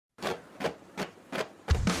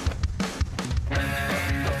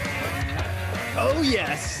Oh,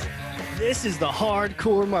 yes. This is the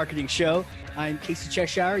Hardcore Marketing Show. I'm Casey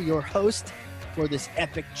Cheshire, your host for this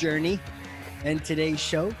epic journey. And today's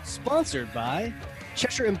show, sponsored by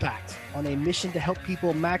Cheshire Impact, on a mission to help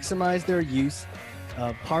people maximize their use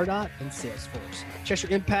of Pardot and Salesforce.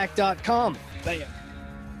 CheshireImpact.com. Bam.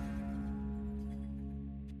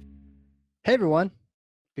 Hey, everyone.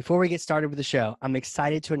 Before we get started with the show, I'm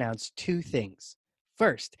excited to announce two things.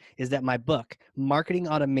 First is that my book, Marketing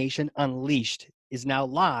Automation Unleashed, is now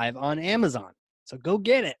live on Amazon. So go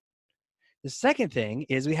get it. The second thing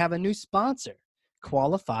is we have a new sponsor,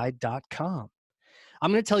 Qualified.com.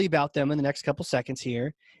 I'm going to tell you about them in the next couple seconds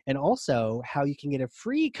here, and also how you can get a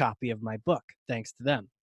free copy of my book thanks to them.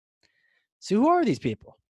 So who are these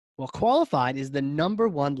people? Well, Qualified is the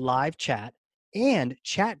 #1 live chat and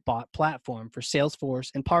chatbot platform for Salesforce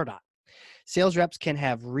and Pardot. Sales reps can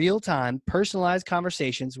have real-time, personalized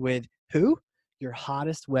conversations with who? Your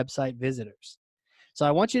hottest website visitors. So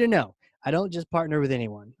I want you to know, I don't just partner with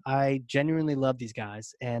anyone. I genuinely love these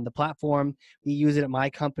guys. And the platform, we use it at my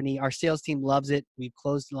company. Our sales team loves it. We've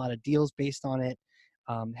closed a lot of deals based on it.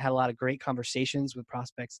 Had a lot of great conversations with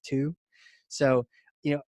prospects too. So,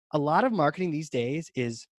 a lot of marketing these days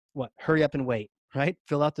is what? Hurry up and wait, right?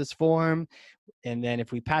 Fill out this form. And then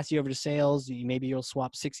if we pass you over to sales, maybe you'll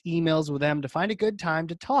swap 6 emails with them to find a good time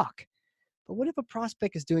to talk. But what if a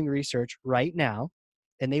prospect is doing research right now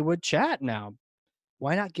and they would chat now?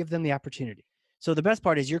 Why not give them the opportunity? So the best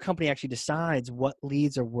part is your company actually decides what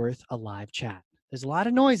leads are worth a live chat. There's a lot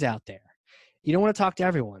of noise out there. You don't want to talk to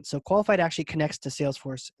everyone. So Qualified actually connects to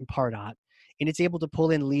Salesforce and Pardot, and it's able to pull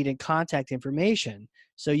in lead and contact information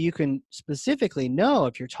so you can specifically know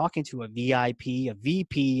if you're talking to a VIP, a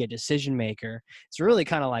VP, a decision maker. It's really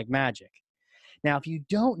kind of like magic. Now, if you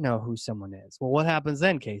don't know who someone is, well, what happens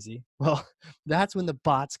then, Casey? Well, that's when the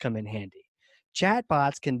bots come in handy. Chat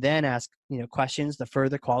bots can then ask, questions to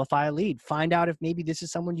further qualify a lead. Find out if maybe this is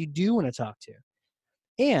someone you do want to talk to.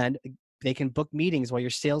 And they can book meetings while your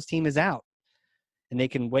sales team is out. And they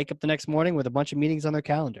can wake up the next morning with a bunch of meetings on their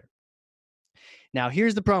calendar. Now,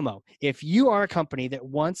 here's the promo. If you are a company that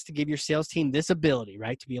wants to give your sales team this ability,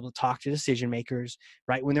 right, to be able to talk to decision makers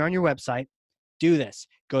right when they're on your website, do this.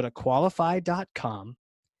 Go to qualified.com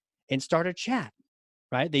and start a chat,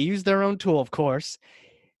 right? They use their own tool, of course.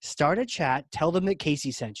 Start a chat. Tell them that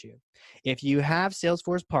Casey sent you. If you have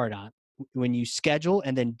Salesforce Pardot, when you schedule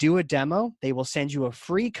and then do a demo, they will send you a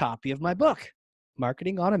free copy of my book,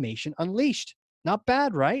 Marketing Automation Unleashed. Not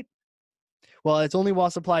bad, right? Well, it's only while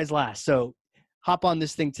supplies last. So hop on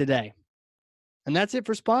this thing today. And that's it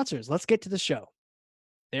for sponsors. Let's get to the show.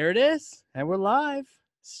 There it is. And we're live,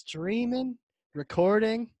 streaming,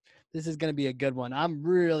 recording. This is going to be a good one. I'm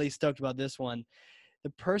really stoked about this one. The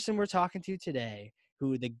person we're talking to today,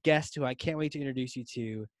 the guest who I can't wait to introduce you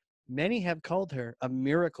to, many have called her a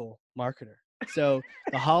miracle marketer. So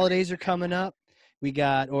the holidays are coming up.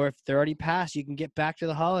 Or if they're already passed, you can get back to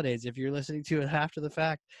the holidays if you're listening to it after the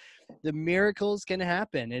fact. The miracles can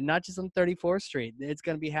happen, and not just on 34th Street. It's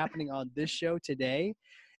going to be happening on this show today.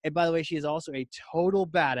 And by the way, she is also a total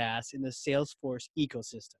badass in the Salesforce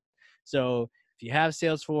ecosystem. So if you have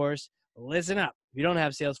Salesforce, listen up. If you don't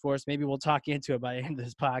have Salesforce, maybe we'll talk you into it by the end of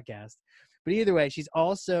this podcast. But either way, she's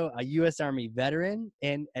also a U.S. Army veteran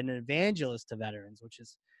and an evangelist to veterans, which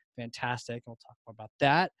is fantastic. We'll talk more about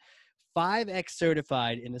that. 5X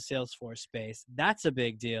certified in the Salesforce space. That's a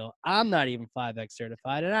big deal. I'm not even 5X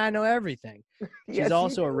certified, and I know everything. She's Yes,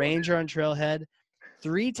 also a ranger on Trailhead,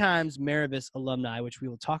 3 times Merivis alumni, which we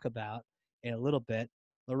will talk about in a little bit.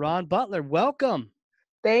 LaRon Butler, welcome.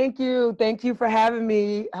 Thank you. Thank you for having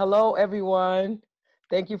me. Hello, everyone.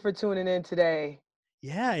 Thank you for tuning in today.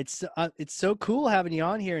 Yeah, it's so cool having you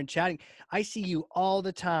on here and chatting. I see you all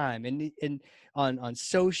the time and on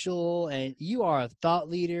social, and you are a thought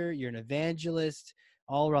leader. You're an evangelist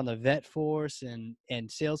all around the vet force and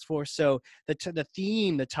Salesforce. So the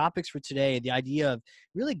topics for today, the idea of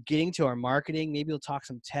really getting to our marketing. Maybe we'll talk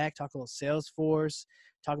some tech, talk a little Salesforce,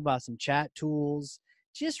 talk about some chat tools.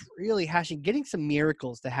 Just really getting some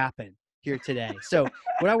miracles to happen here today. So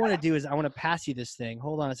what I want to do is I want to pass you this thing.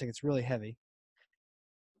 Hold on a second. It's really heavy.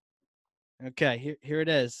 Okay, here it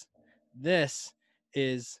is. This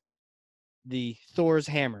is the Thor's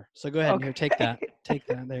hammer. So go ahead and here, take that. Take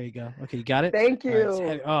that. There you go. Okay, you got it? Thank All right, it's you.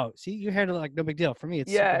 heavy. Oh, see, you handle it like no big deal. For me,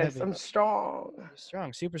 it's super Yes, heavy. I'm strong. You're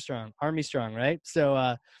strong, super strong. Army strong, right? So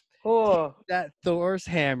take Oh, that Thor's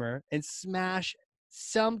hammer and smash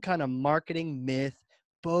some kind of marketing myth,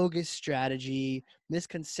 bogus strategy,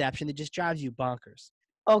 misconception that just drives you bonkers.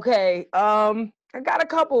 okay. I got a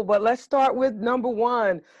couple, but let's start with number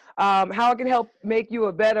 1. How I can help make you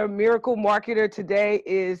a better miracle marketer today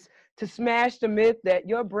is to smash the myth that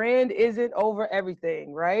your brand isn't over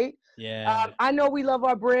everything, right? Yeah. I know we love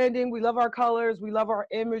our branding, we love our colors, we love our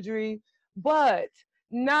imagery, but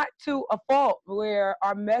not to a fault where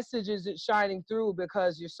our message isn't shining through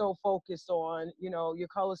because you're so focused on, your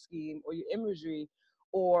color scheme or your imagery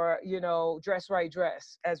or, dress right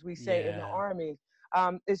dress, as we say in the Yeah. Army.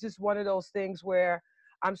 It's just one of those things where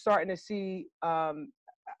I'm starting to see,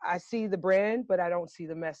 I see the brand, but I don't see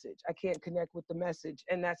the message. I can't connect with the message,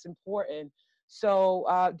 and that's important. So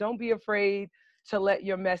don't be afraid to let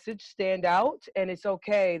your message stand out, and it's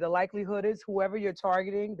okay. The likelihood is whoever you're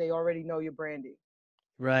targeting, they already know your branding.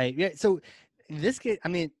 Right. Yeah. So I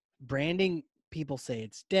mean, branding, people say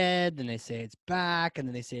it's dead, then they say it's back, and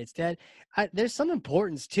then they say it's dead. There's some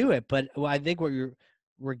importance to it, but I think what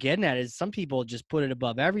we're getting at is some people just put it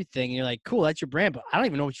above everything. And you're like, cool, that's your brand, but I don't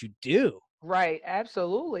even know what you do. Right,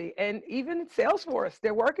 absolutely. And even Salesforce,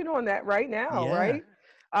 they're working on that right now, Yeah.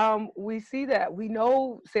 right? We see that. We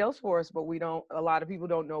know Salesforce, but a lot of people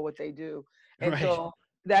don't know what they do. And Right. so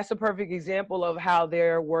that's a perfect example of how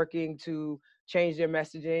they're working to change their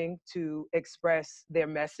messaging to express their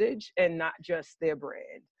message and not just their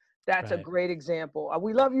brand. That's a Right. great example.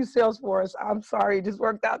 We love you, Salesforce. I'm sorry it just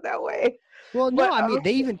worked out that way. Well, no, But I mean,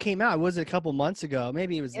 they even came out, was it a couple months ago?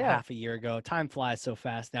 Maybe it was yeah, half a year ago. Time flies so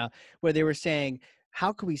fast now, where they were saying,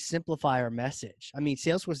 how can we simplify our message? I mean,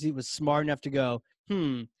 Salesforce was smart enough to go,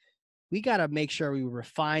 we got to make sure we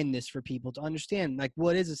refine this for people to understand, like,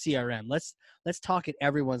 what is a CRM? Let's talk in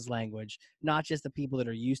everyone's language, not just the people that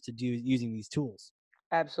are used to using these tools.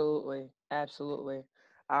 absolutely. Absolutely.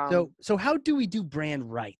 So how do we do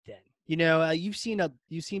brand right then? You've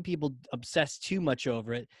seen people obsess too much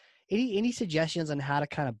over it. Any suggestions on how to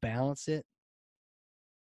kind of balance it?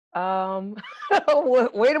 Um,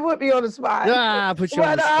 way to put me on the spot. Put you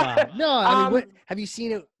on But the spot. No, I mean, what um, have you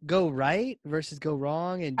seen it go right versus go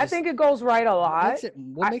wrong, and I just think it goes right a what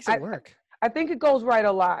lot. makes I, it I work? I think it goes right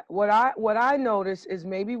a lot. What I notice is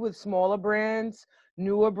maybe with smaller brands,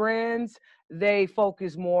 newer brands, they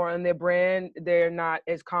focus more on their brand. They're not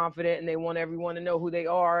as confident, and they want everyone to know who they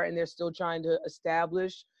are, and they're still trying to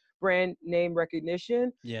establish brand name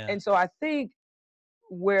recognition. Yeah, And so I think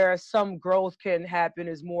where some growth can happen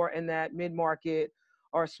is more in that mid-market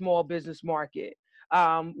or small business market,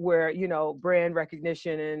 where brand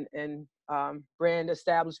recognition and brand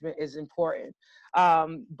establishment is important.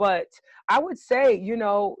 But I would say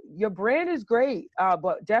your brand is great,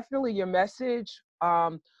 but definitely your message,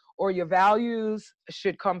 or your values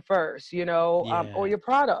should come first, or yeah. your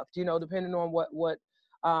product, depending on what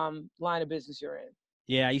line of business you're in.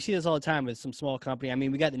 Yeah, you see this all the time with some small company. I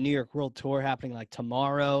mean, we got the New York World Tour happening like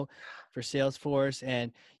tomorrow for Salesforce,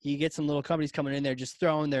 and you get some little companies coming in there just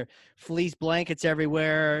throwing their fleece blankets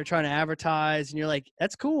everywhere, trying to advertise, and you're like,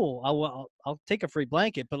 "That's cool. I'll take a free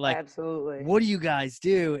blanket," but like, Absolutely. what do you guys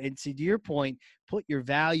do? And so to your point, put your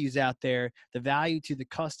values out there, the value to the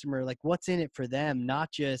customer, like what's in it for them,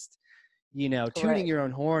 not just tooting Correct. your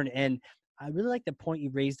own horn. And I really like the point you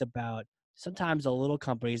raised about sometimes the little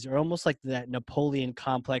companies are almost like that Napoleon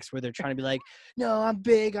complex where they're trying to be like, no, I'm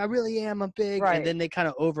big. I really am. I'm big. And Right. then they kind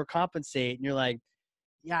of overcompensate. And you're like,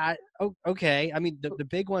 yeah, okay. I mean, the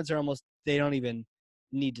big ones are almost, they don't even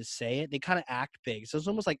need to say it. They kind of act big. So it's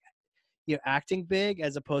almost like, acting big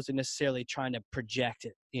as opposed to necessarily trying to project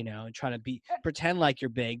it, and trying to pretend like you're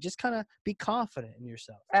big. Just kind of be confident in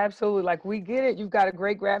yourself. Absolutely. Like, we get it. You've got a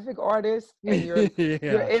great graphic artist and your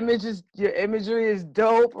Yeah. imagery is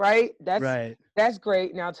dope, right? Right. That's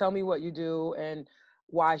great. Now tell me what you do and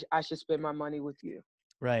why I should spend my money with you.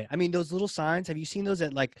 Right. I mean, those little signs, have you seen those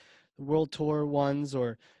at like World Tour ones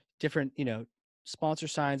or different, sponsor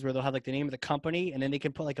signs where they'll have like the name of the company and then they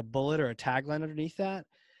can put like a bullet or a tagline underneath that?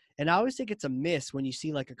 And I always think it's a miss when you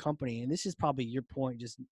see like a company, and this is probably your point,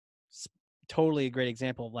 just totally a great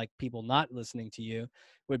example of like people not listening to you,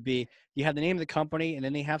 would be you have the name of the company and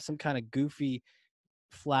then they have some kind of goofy,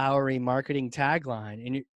 flowery marketing tagline,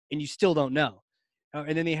 and you still don't know.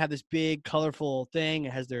 And then they have this big colorful thing.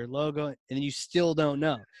 It has their logo, and then you still don't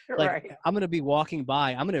know. Like, Right. I'm gonna be walking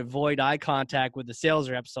by. I'm gonna avoid eye contact with the sales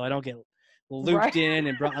rep so I don't get Right. looped in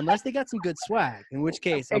and brought, unless they got some good swag. In which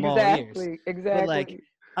case, I'm all ears. Exactly. But like, Exactly.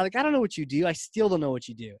 I don't know what you do. I still don't know what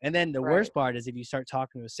you do. And then the Right. worst part is if you start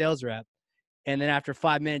talking to a sales rep, and then after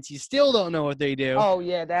 5 minutes, you still don't know what they do. Oh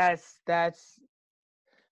yeah, that's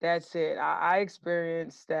it. I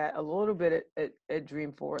experienced that a little bit at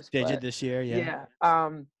Dreamforce, Did you but this year? Yeah.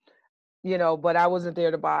 yeah. But I wasn't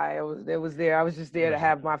there to buy. I was just there to Right.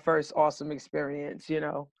 have my first awesome experience.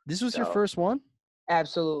 This was your So first one?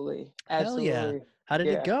 absolutely. Hell yeah. Absolutely. How did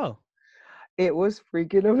it Yeah. go? It was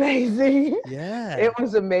freaking amazing. It Yeah.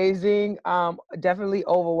 was amazing. Definitely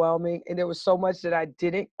overwhelming. And there was so much that I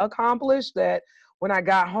didn't accomplish that when I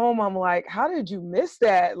got home, I'm like, how did you miss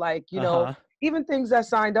that? Like, Uh-huh. even things I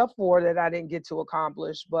signed up for that I didn't get to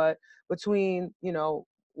accomplish. But between,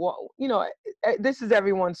 this is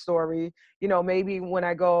everyone's story. Maybe when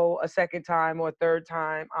I go a second time or a third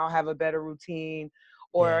time, I'll have a better routine,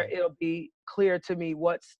 or Yeah. it'll be clear to me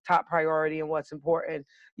what's top priority and what's important.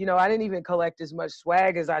 I didn't even collect as much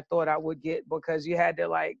swag as I thought I would get, because you had to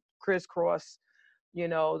like crisscross,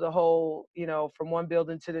 the whole, from one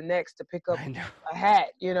building to the next to pick up I know. a hat,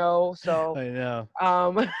 so, I know.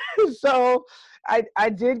 um, so I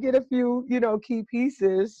did get a few, key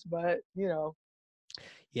pieces, but,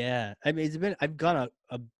 Yeah. I mean, I've gone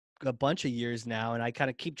a bunch of years now, and I kind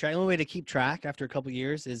of keep track. The only way to keep track after a couple of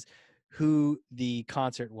years is who the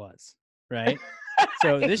concert was, right?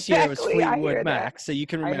 So this year it was exactly. I Fleetwood hear that. Mac. So you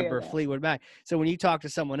can I hear remember that. Fleetwood Mac. So when you talk to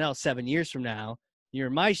someone else 7 years from now, you're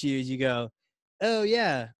in my shoes, you go, "Oh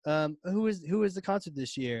yeah, who was the concert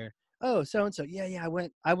this year? Oh, so and so. Yeah, yeah,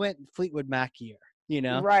 I went Fleetwood Mac year, you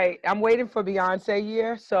know?" Right. I'm waiting for Beyonce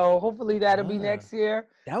year, so hopefully that'll be Ah. next year.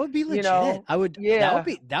 That would be You legit. know, yeah.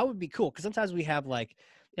 That would be cool, because sometimes we have like,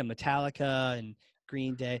 Metallica and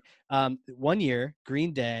Green Day. One year,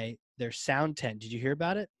 Green Day, their sound tent. Did you hear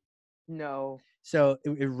about it? No. So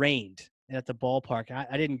it rained at the ballpark.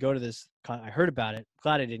 I didn't go to this. I heard about it.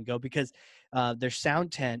 Glad I didn't go, because their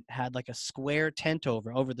sound tent had like a square tent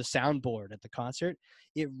over the soundboard at the concert.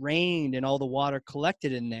 It rained and all the water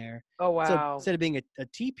collected in there. Oh So wow. instead of being a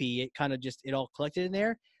teepee, it kind of just, it all collected in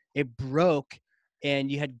there. It broke,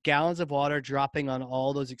 and you had gallons of water dropping on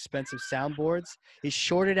all those expensive soundboards. It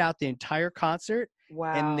shorted out the entire concert.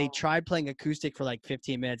 And they Wow. tried playing acoustic for like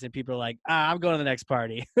 15 minutes, and people are like, I'm going to the next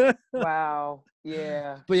party. Wow.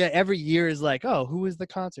 Yeah. But yeah, every year is like, oh, who was the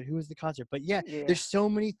concert? Who was the concert? But yeah, Yeah. there's so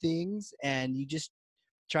many things, and you just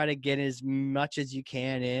try to get as much as you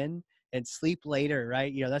can in and sleep later,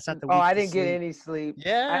 right? That's not the Oh, week I to didn't get sleep. any sleep.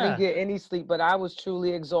 I didn't Yeah. get any sleep, but I was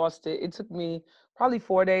truly exhausted. It took me probably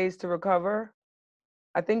 4 days to recover.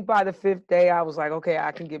 I think by the fifth day, I was like, okay,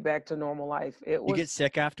 I can get back to normal life. It You get was,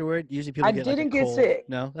 sick afterward. Usually I people get like a didn't get cold. sick.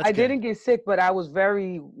 No, that's I good. didn't get sick, but I was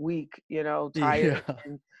very weak, Yeah. tired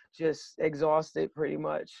and just exhausted pretty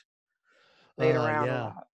much. Laid around a Yeah.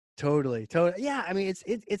 lot. Totally. Totally. Yeah. I mean,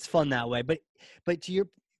 it's fun that way. But to your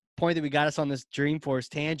point that we got us on this Dreamforce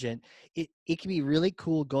tangent, it can be really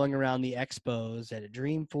cool going around the expos at a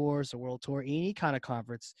Dreamforce, a World Tour, any kind of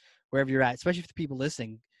conference, wherever you're at, especially for the people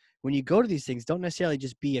listening. When you go to these things, don't necessarily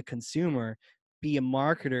just be a consumer, be a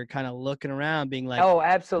marketer, kind of looking around, being like, Oh,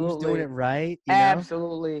 who's doing it absolutely. right, you know?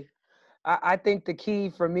 Absolutely. I think the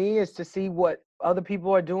key for me is to see what other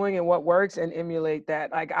people are doing and what works and emulate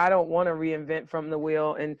that. Like, I don't want to reinvent from the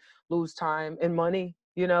wheel and lose time and money,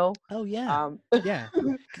 you know? Oh yeah. Um, Yeah.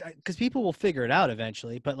 Because people will figure it out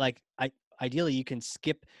eventually, but like ideally you can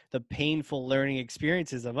skip the painful learning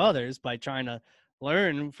experiences of others by trying to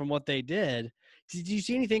learn from what they did. Did you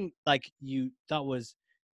see anything like you thought was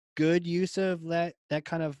good use of that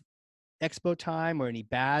kind of expo time, or any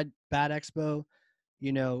bad expo,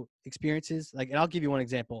 experiences? Like, and I'll give you one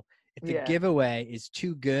example. If the yeah. giveaway is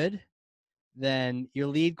too good, then your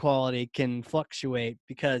lead quality can fluctuate,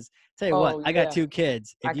 because tell you what, Oh, I got yeah. 2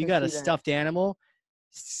 kids. I If you can got a see that. stuffed animal,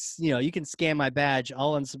 you can scan my badge.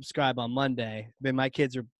 I'll unsubscribe on Monday, but my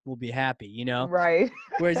kids will be happy. Right.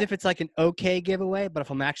 Whereas if it's like an okay giveaway, but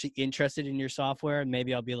if I'm actually interested in your software,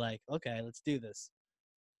 maybe I'll be like, okay, let's do this.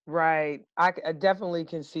 Right. I definitely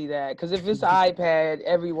can see that. Because if it's iPad,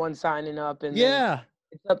 everyone's signing up, and then Yeah,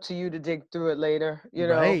 it's up to you to dig through it later,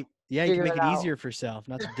 right. Yeah, you can figure make it it out. easier for yourself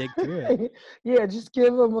not to dig through it. Yeah, just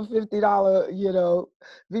give them a $50,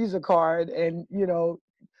 Visa card, and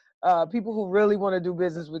people who really want to do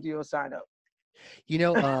business with you will sign up.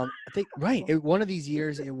 I think right. One of these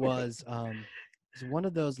years it was one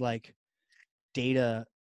of those like data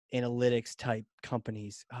analytics type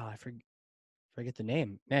companies. Oh, I forget the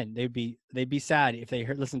name. Man, they'd be sad if they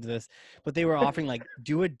listen to this. But they were offering like,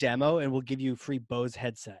 do a demo and we'll give you a free Bose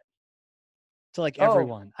headset to like Oh,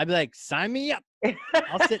 everyone. I'd be like, sign me up.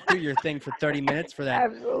 I'll sit through your thing for 30 minutes for that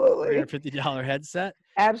absolutely, $350 headset.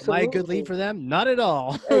 Am I a good lead absolutely, for them? Not at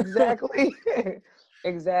all. exactly,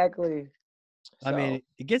 exactly. I mean, So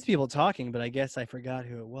it gets people talking, but I guess I forgot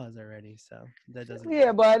who it was already. So that doesn't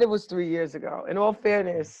yeah, but it was 3 years ago. In all That's true.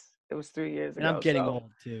 fairness, it was 3 years And I'm ago. getting So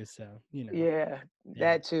old too, so yeah, yeah.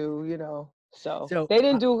 that too. So So they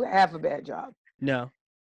didn't do half a bad job. no,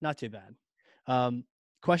 not too bad. Um,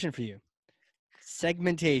 Question for you: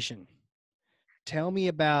 segmentation. Tell me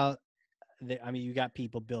about I mean, you got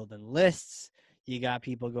people building lists. You got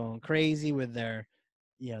people going crazy with their,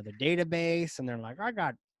 their database, and they're like, I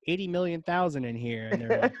got 80,000,000 in here, and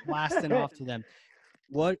they're like blasting off to them.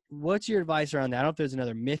 What's your advice around that? I don't know if there's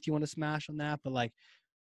another myth you want to smash on that, but like,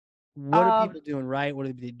 what are um, people doing right? What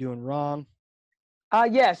are they doing wrong?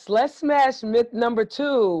 yes, let's smash myth number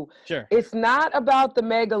 2. Sure. It's not about the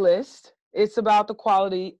mega list. It's about the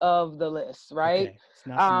quality of the list, right? Okay. It's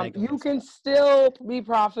not the mega You list. can still be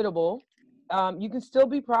profitable. You can still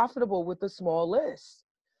be profitable with a small list.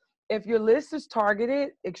 If your list is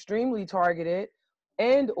targeted, extremely targeted,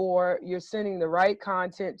 and or you're sending the right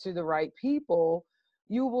content to the right people,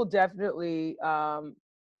 you will definitely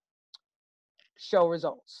show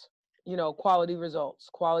results, quality results,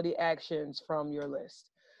 quality actions from your list.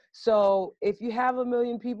 So if you have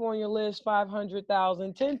 1,000,000 people on your list,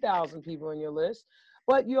 500,000, 10,000 people on your list,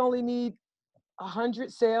 but you only need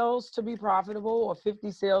 100 sales to be profitable or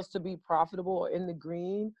 50 sales to be profitable or in the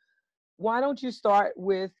green, why don't you start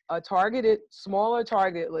with a smaller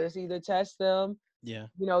target list, either test them, Yeah.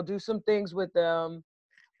 do some things with them,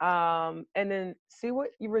 and then see what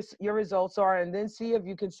your results are, and then see if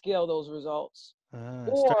you can scale those results.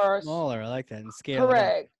 Start Or smaller. I like that, and scale it up.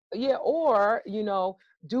 correct, yeah, or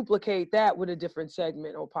duplicate that with a different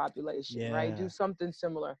segment or population, right? Do Yeah. something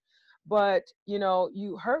similar. But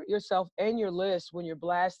you hurt yourself and your list when you're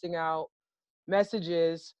blasting out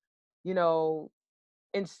messages, you know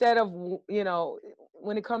instead of,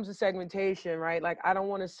 when it comes to segmentation, right? Like, I don't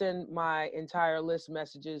want to send my entire list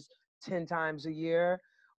messages 10 times a year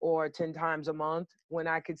or 10 times a month when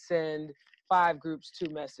I could send 5 groups 2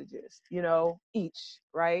 messages, each,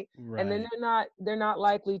 right? And then Right. they're not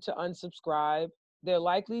likely to unsubscribe. They're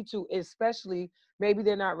likely to, especially, maybe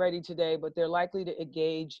they're not ready today, but they're likely to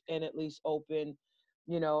engage and at least open,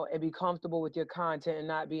 and be comfortable with your content and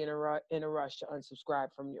not be in a rush to unsubscribe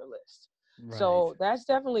from your list. Right. So that's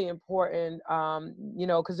definitely important,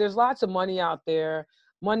 because there's lots of money out there.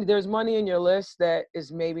 There's money in your list that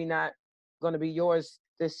is maybe not going to be yours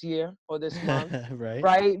this year or this month, Right.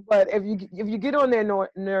 right? But if you get on their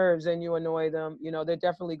nerves and you annoy them, they're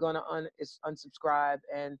definitely going to unsubscribe,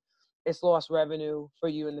 and it's lost revenue for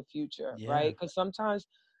you in the future, Yeah. right? Because sometimes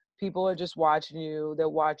people are just watching you. They're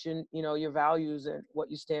watching, your values and what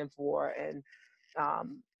you stand for, and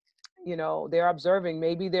um, they're observing.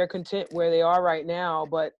 Maybe they're content where they are right now,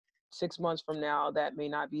 but 6 months from now, that may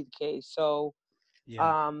not be the case. So,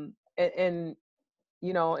 Yeah. and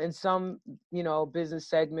in some, business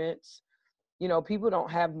segments, people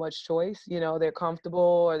don't have much choice. They're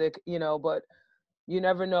comfortable, or but you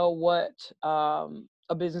never know what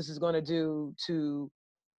a business is going to do to,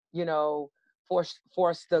 you know, force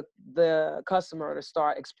the customer to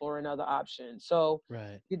start exploring other options. So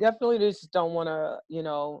Right. you definitely just don't want to,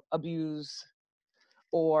 abuse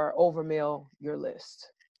or overmail your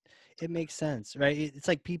list. It makes sense, right? It's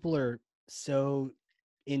like people are so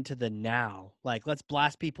into the now. Like, let's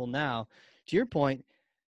blast people now. To your point,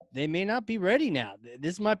 they may not be ready now.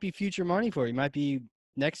 This might be future money for you. It might be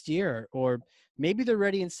next year, or maybe they're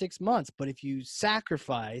ready in 6 months. But if you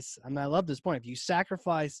sacrifice, I mean, I love this point. If you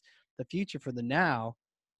sacrifice the future for the now,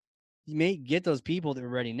 you may get those people that are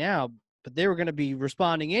ready now, but they were going to be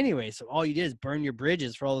responding anyway. So all you did is burn your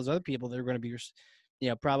bridges for all those other people that are going to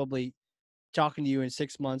be, probably talking to you in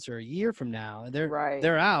 6 months or a year from now. And Right.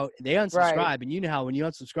 they're out. They Right. unsubscribe, and you know how when you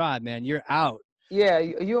unsubscribe, man, you're out. Yeah,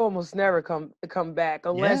 you almost never come back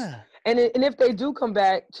unless, Yeah. and if they do come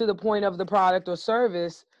back to the point of the product or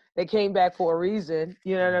service, they came back for a reason,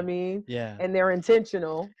 you know what I Yeah. mean? Yeah. And they're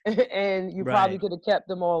intentional, and you probably Right. could have kept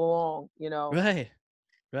them all along. Right.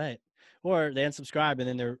 Right. Or they unsubscribe, and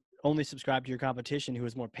then they're only subscribed to your competition who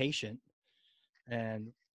is more patient,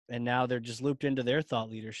 and now they're just looped into their thought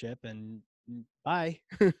leadership, and bye.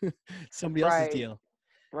 Somebody else's Right. deal.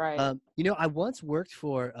 Right. I once worked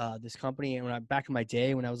for this company, and back in my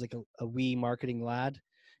day when I was like a wee marketing lad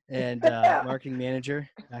and marketing manager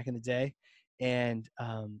back in the day, and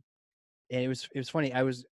it was funny. I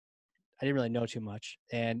didn't really know too much,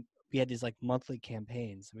 and we had these like monthly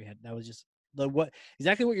campaigns. That was just what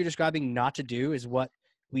exactly what you're describing not to do is what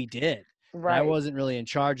we did, and I Right. wasn't really in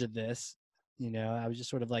charge of this. I was just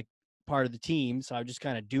sort of like part of the team, so I was just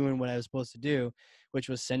kind of doing what I was supposed to do, which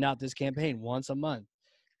was send out this campaign once a month.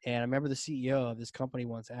 And I remember the CEO of this company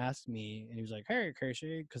once asked me, and he was like, "Hey,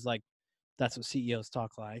 Casey," because like that's what CEOs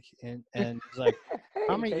talk like, and he's like,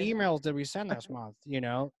 "How Hey, many Casey. emails did we send this month?"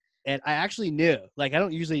 And I actually knew. Like, I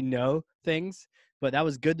don't usually know things, but that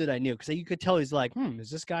was good that I knew, because you could tell he's like,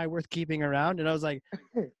 "Is this guy worth keeping around?" And I was like,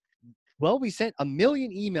 "Well, we sent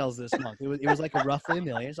 1,000,000 emails this month. It was like a roughly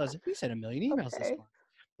 1,000,000." So I was like, "We sent 1,000,000 emails this Okay. month,"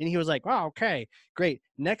 and he was like, "Oh, okay, great.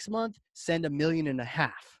 Next month, send 1.5 million,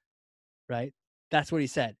 right?" That's what he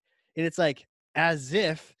said. And it's like, as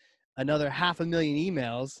if another 500,000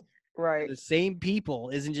 emails to Right. the same people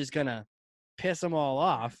isn't just gonna piss them all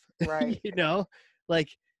off. Right. You know, like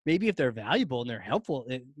maybe if they're valuable and they're helpful,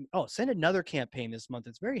 send another campaign this month.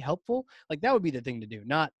 It's very helpful. Like that would be the thing to do.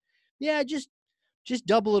 Not, yeah, just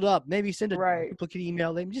double it up. Maybe send a Right. duplicate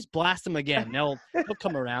email. Then just blast them again. They'll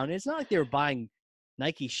come around. It's not like they were buying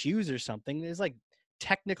Nike shoes or something. It's like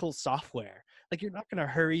technical software. Like you're not gonna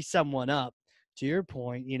hurry someone up. To your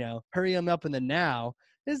point, hurry them up in the now.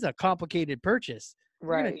 This is a complicated purchase.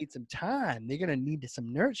 They're gonna Right. need some time. They're gonna need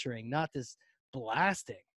some nurturing, not this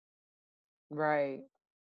blasting. Right.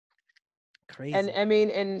 And Crazy. I mean,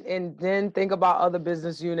 and then think about other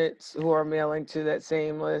business units who are mailing to that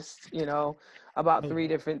same list, about Oh three yeah.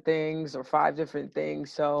 different things or five different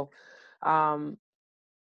things. So um,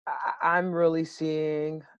 I'm really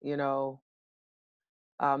seeing,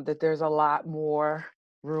 that there's a lot more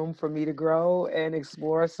room for me to grow and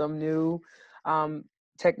explore some new um,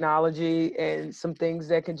 technology and some things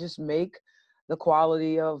that can just make the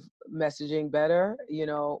quality of messaging better,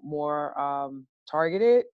 more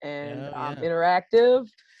targeted and Oh yeah. interactive,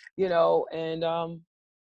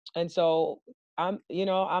 and so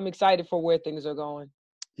I'm excited for where things are going.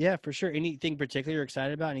 Yeah, for sure. Anything particular you're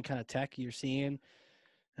excited about? Any kind of tech you're seeing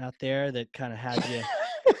out there that kind of had you a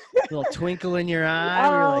little twinkle in your eye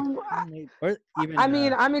where you're like, um, or I even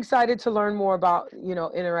mean, I'm excited to learn more about,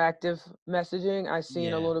 interactive messaging. I've seen a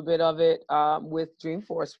yeah. little bit of it with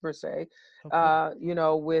Dreamforce per se. Oh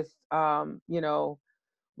cool. With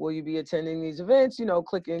will you be attending these events?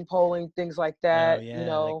 Clicking, polling, things like Oh that.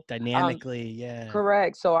 yeah, like Um, dynamically, yeah.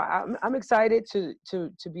 correct. So I'm excited to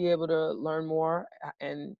be able to learn more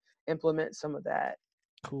and implement some of that.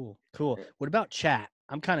 Cool. What about chat?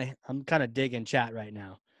 I'm kind of digging chat right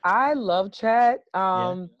now. I love chat.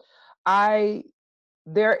 Yeah. I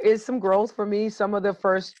There is some growth for me. Some of the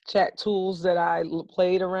first chat tools that I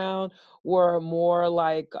played around were more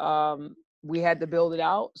like we had to build it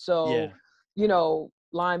out. So, Yeah.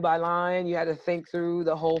 line by line, you had to think through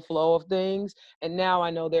the whole flow of things. And now I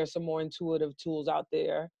know there's some more intuitive tools out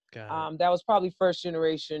there. Got it. That was probably first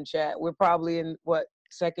generation chat. We're probably in what,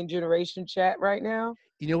 second generation chat right now?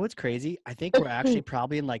 You know what's crazy? I think we're actually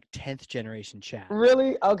probably in like 10th generation chat.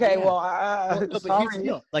 Really? Okay. Yeah. Well, Well, no, but here's the sorry.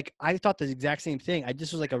 deal. Like I thought the exact same thing. I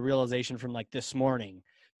just was like a realization from like this morning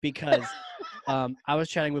because I was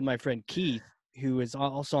chatting with my friend Keith, who is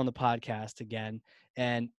also on the podcast again,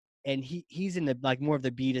 and he's in the like more of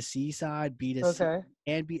the B2C side, B2C Okay.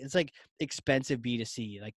 and it's like expensive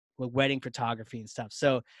B2C, like with wedding photography and stuff.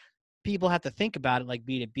 So people have to think about it like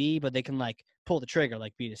B2B, but they can like pull the trigger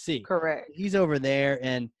like B2C. Correct. He's over there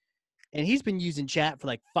and he's been using chat for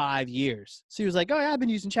like 5 years. So he was like, "Oh yeah, I've been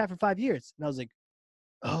using chat for 5 years," and I was like,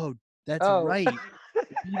 "Oh, that's Oh. right."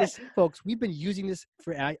 B2C folks, we've been using this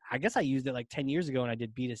for, I guess I used it like 10 years ago when I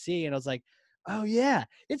did B2C. And I was like, oh yeah,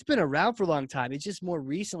 it's been around for a long time. It's just more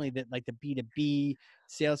recently that like the B2B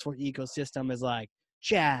Salesforce ecosystem is like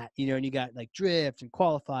chat, and you got like Drift and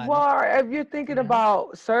Qualified. Well, if you're thinking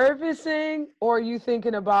about servicing, or are you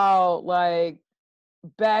thinking about like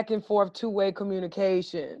back and forth two-way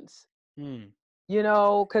communications? Hmm.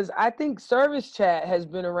 Because I think service chat has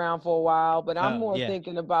been around for a while, but I'm Oh more yeah,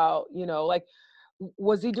 thinking about, like,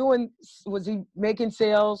 was he making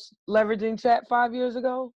sales leveraging chat 5 years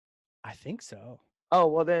ago? I think so. Oh,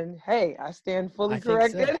 well then, hey, I stand I fully think so.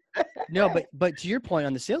 corrected. No, but to your point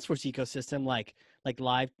on the Salesforce ecosystem, like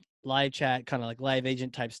live chat, kind of like live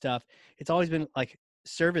agent type stuff, it's always been like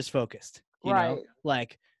service focused, Right.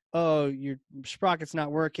 like, oh, your sprocket's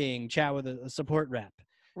not working, chat with a support rep.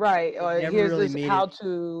 Right. It never Here's really this made how it.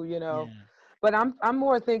 to, Yeah. but I'm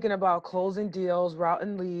more thinking about closing deals,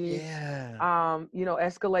 routing leads, Yeah.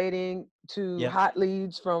 escalating to Yep. hot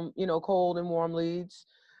leads from, cold and warm leads,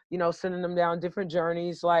 sending them down different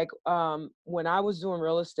journeys. Like when I was doing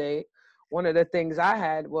real estate, one of the things I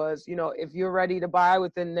had was, if you're ready to buy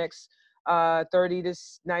within the next 30 to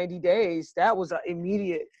 90 days, that was an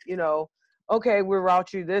immediate, okay, we'll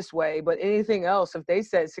route you this way. But anything else, if they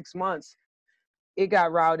said 6 months, it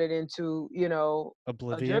got routed into, a drip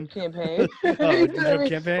Oblivion. campaign. Oh, You a know what I drip mean?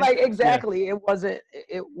 campaign. Like Yeah. exactly, it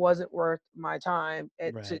wasn't worth my time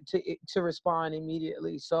Right. to respond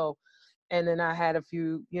immediately. So, and then I had a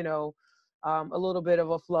few, a little bit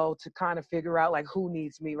of a flow to kind of figure out like who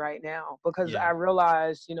needs me right now, because I Yeah.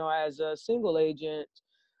 realized, as a single agent,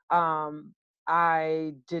 um,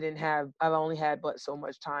 I've only had but so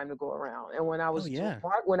much time to go around. And Oh yeah.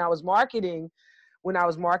 when I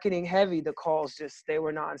was marketing heavy, the calls they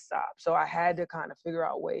were nonstop. So I had to kind of figure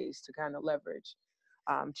out ways to kind of leverage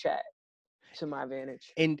chat. to my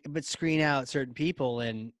advantage. But screen out certain people,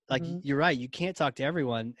 and like Hmm. you're right, you can't talk to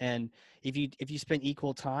everyone. And if you spend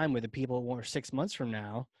equal time with the people who are 6 months from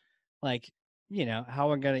now, like, how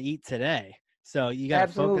we're gonna eat today. So you got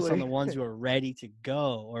to focus on Absolutely. the ones who are ready to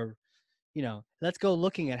go, or let's go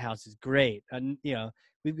looking at houses. Great. And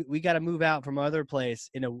we got to move out from other place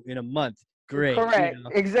in a month. Great. Correct.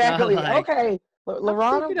 Not Exactly. like Okay.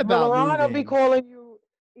 I'm thinking about LaRon will be moving. calling you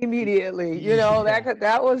immediately. Yeah.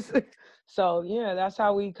 That was so yeah, that's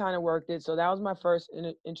how we kind of worked it. So that was my first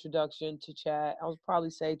introduction to chat. I was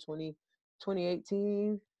probably say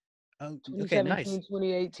 2018, Oh, okay, nice. 2017,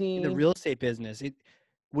 In the 2018. real estate business,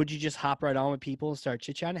 would you just hop right on with people and start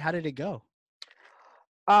chit chatting? How did it go?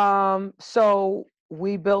 So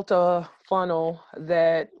we built a funnel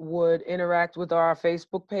that would interact with our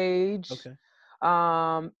Facebook page. Okay.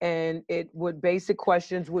 And it would basic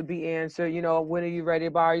questions would be answered. When are you ready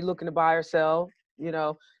to buy? Are you looking to buy or sell?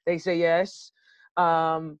 They say yes.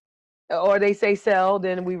 Um, or they say sell,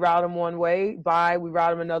 then we route them one way. Buy, we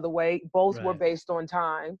route them another way. Both were Right. based on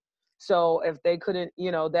time. So if they couldn't,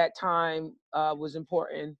 that time was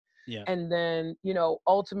important. Yeah. And then,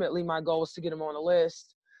 ultimately my goal was to get them on a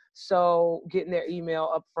list. So getting their email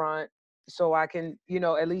up front so I can,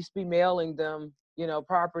 at least be mailing them,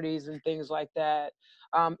 properties and things like that.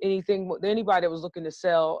 Anybody that was looking to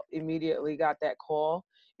sell immediately got that call.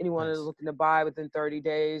 Anyone that was Nice. looking to buy within 30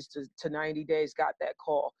 days to 90 days got that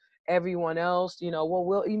call. Everyone else, well,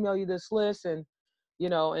 we'll email you this list and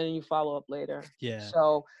you follow up later. Yeah.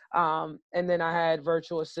 So, and then I had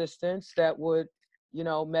virtual assistants that would,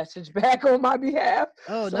 message back on my behalf.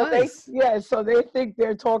 Oh, So they, nice. yeah, so they think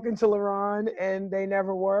they're talking to LaRon and they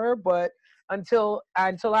never were, but until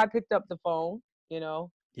I picked up the phone, you know.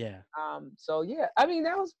 Yeah. So yeah, I mean,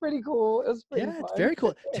 that was pretty cool. It was pretty Yeah, it's fun. very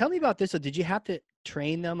cool. Tell me about this. So did you have to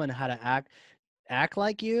train them on how to act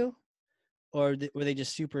like you, or were they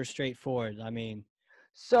just super straightforward? I mean,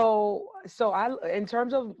 In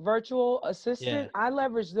terms of virtual yeah, assistant, I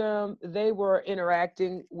leveraged them. They were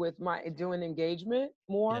interacting with doing engagement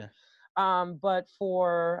more. yeah, But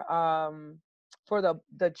for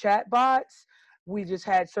the chat bots, we just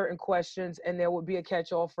had certain questions and there would be a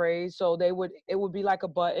catch-all phrase. So it would be like a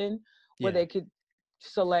button where yeah. they could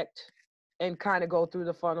select and kind of go through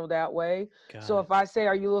the funnel that way. Got So it. if I say,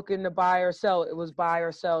 are you looking to buy or sell? It was buy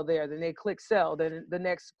or sell there. Then they click sell. Then the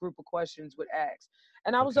next group of questions would ask.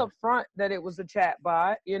 And I was Okay. upfront that it was a chat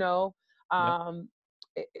bot. Yep. Um,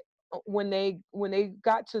 when they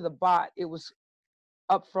got to the bot, it was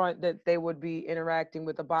upfront that they would be interacting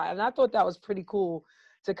with the bot, and I thought that was pretty cool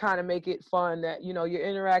to kind of make it fun that you're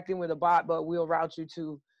interacting with a bot, but we'll route you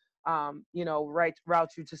to, route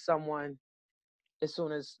you to someone as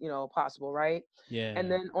soon as possible, right? And Yeah.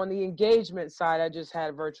 then on the engagement side, I just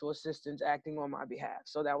had virtual assistants acting on my behalf.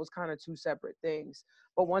 So that was kind of two separate things.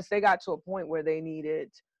 But once they got to a point where they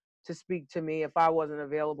needed to speak to me, if I wasn't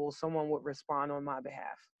available, someone would respond on my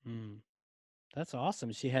behalf. Mm, that's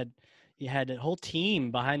awesome. You had a whole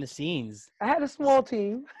team behind the scenes. I had a s- small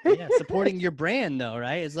team. Yeah, supporting your brand though,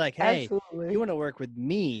 right? It's like, hey, you Absolutely. want to work with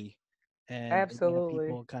me, and you have Absolutely.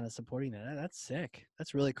 people kind of supporting that. That's sick.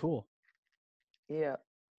 That's really cool. Yeah.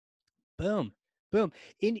 Boom, boom.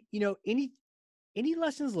 Any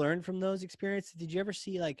lessons learned from those experiences? Did you ever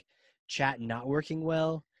see like chat not working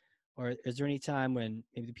well, or is there any time when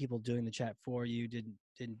maybe the people doing the chat for you didn't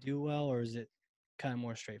do well, or is it kind of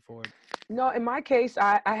more straightforward? No, in my case,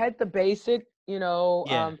 I had the basic,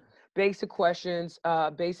 Yeah, basic questions,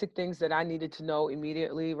 basic things that I needed to know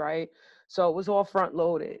immediately, right? So it was all front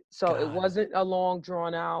loaded. So it got it. wasn't a long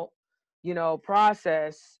drawn out,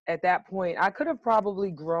 process at that point. I could have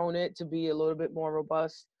probably grown it to be a little bit more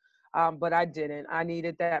robust, but I didn't. I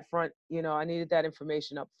needed that I needed that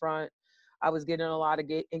information up front. I was getting a lot of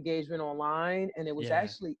engagement online, and it was Yeah.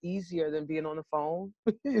 actually easier than being on the phone.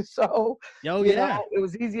 So Oh yeah. it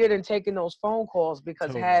was easier than taking those phone calls because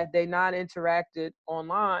Totally. had they not interacted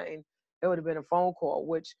online, it would have been a phone call,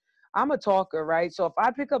 which I'm a talker, right? So if I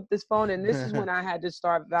pick up this phone, and this is when I had to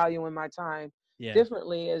start valuing my time Yeah.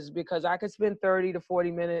 differently, is because I could spend 30 to 40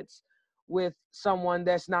 minutes with someone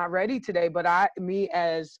that's not ready today. But me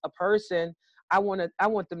as a person, I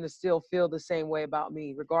want them to still feel the same way about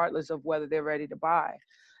me, regardless of whether they're ready to buy.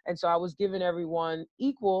 And so I was giving everyone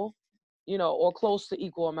equal, or close to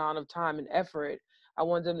equal amount of time and effort. I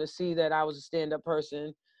wanted them to see that I was a stand-up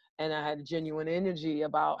person and I had genuine energy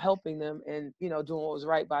about helping them and, doing what was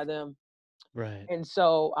right by them. Right. And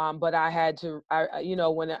so, but I had to,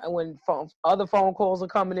 when other phone calls are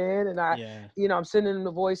coming in and Yeah. I'm sending them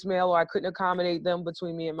the voicemail or I couldn't accommodate them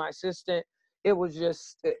between me and my assistant, it was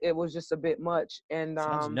just a bit much. And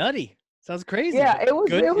Sounds nutty. Sounds crazy, Yeah, but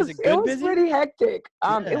good. Is it it good was busy? pretty hectic.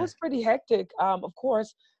 It Yeah. was pretty hectic. Of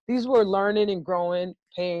course, these were learning and growing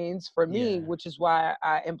pains for me, Yeah. which is why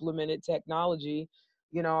I implemented technology.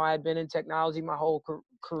 You know, I had been in technology my whole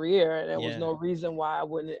career, and there was Yeah. no reason why I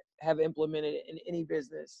wouldn't have implemented it in any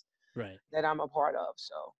business Right. that I'm a part of.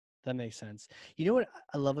 So, That makes sense. You know what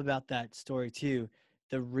I love about that story too?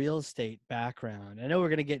 The real estate background. I know we're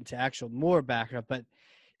going to get into actual more background, but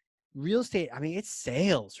real estate, I mean, it's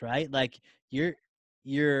sales, right? Like you're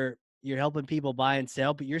you're helping people buy and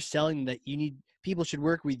sell, but you're selling that you need people should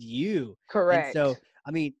work with you. And so, correct.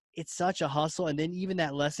 I mean, it's such a hustle. And then even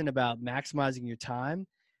that lesson about maximizing your time,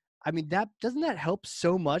 I mean, that doesn't that help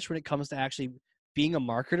so much when it comes to actually being a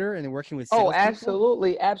marketer and then working with Oh, salespeople?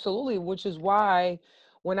 absolutely, absolutely. Which is why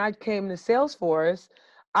when I came to Salesforce,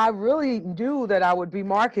 I really knew that I would be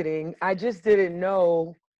marketing. I just didn't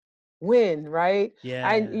know when, right?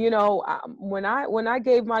 Yeah. When I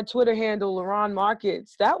gave my Twitter handle LaRon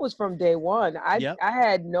Markets, that was from day one. Yep. I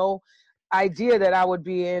had no idea that I would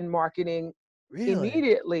be in marketing Really?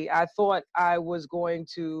 immediately. I thought I was going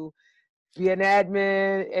to be an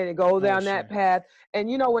admin and go Oh, down that sure. path. And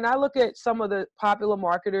when I look at some of the popular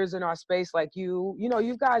marketers in our space, like you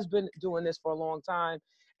guys been doing this for a long time,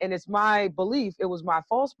 and it's my belief, it was my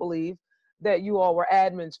false belief that you all were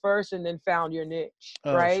admins first and then found your niche,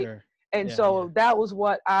 Oh, right? sure. And Yeah, yeah. so that was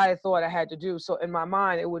what I thought I had to do. So in my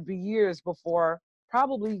mind, it would be years before,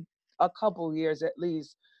 probably a couple years at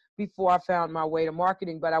least, before I found my way to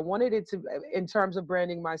marketing. But I wanted it to, in terms of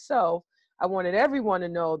branding myself, I wanted everyone to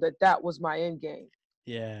know that that was my end game.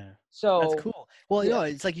 Yeah. That's So, cool. Well, yeah.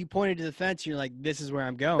 it's like you pointed to the fence, you're like, this is where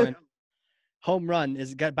I'm going. Home run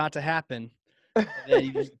is about to happen. And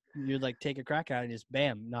then you're like take a crack at it and just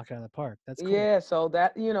bam, knock it out of the park. That's cool. Yeah, so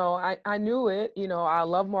that, I knew it. I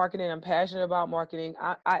love marketing. I'm passionate about marketing.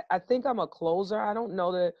 I think I'm a closer. I don't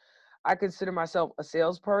know that I consider myself a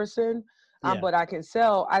salesperson, Yeah. but I can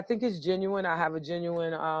sell. I think it's genuine. I have a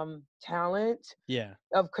genuine talent Yeah.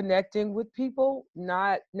 of connecting with people,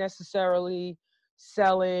 not necessarily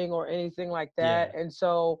selling or anything like that. Yeah. And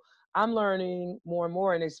so I'm learning more and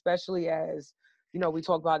more, and especially as we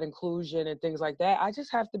talk about inclusion and things like that. I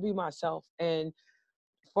just have to be myself, and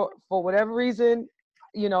for whatever reason,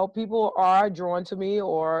 people are drawn to me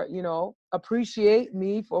or appreciate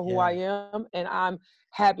me for who I Yeah. am, and I'm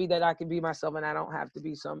happy that I can be myself, and I don't have to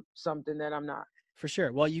be something that I'm not. For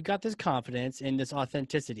sure. Well, you got this confidence and this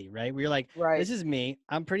authenticity, right? Where you're like, Right. this is me.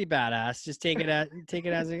 I'm pretty badass. Just take it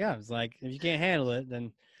as it comes. Like if you can't handle it,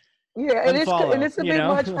 then Yeah, and unfollow, it's a bit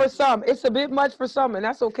much for some. It's a bit much for some, and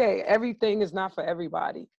that's okay. Everything is not for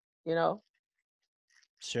everybody, you know.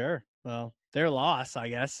 Sure. Well, their loss, I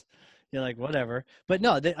guess. You're like, whatever. But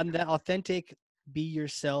no, that authentic, be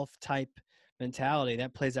yourself type mentality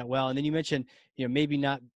that plays out well. And then you mentioned, maybe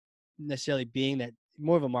not necessarily being that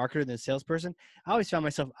more of a marketer than a salesperson. I always found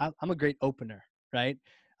myself, I'm a great opener, right?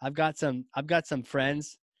 I've got some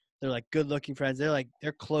friends. They're like good looking friends.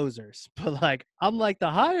 They're closers, but like I'm like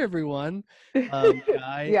the hi everyone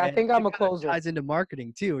guy, Yeah, I and think it I'm a kind of closer. ties into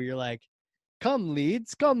marketing too. Where you're like, come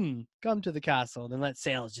leads, come to the castle. Then let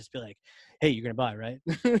sales just be like, hey, you're gonna buy, right?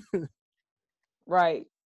 Right.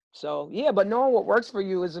 So, yeah, but knowing what works for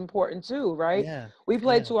you is important too, right? Yeah, We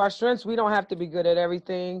play yeah, to our strengths. We don't have to be good at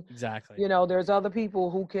everything. exactly. There's other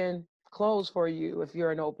people who can close for you if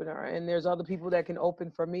you're an opener, and there's other people that can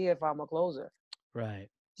open for me if I'm a closer. Right.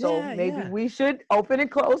 So Yeah, maybe yeah. we should open and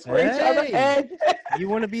close for each other. Hey, And you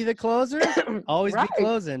want to be the closer? Always be right.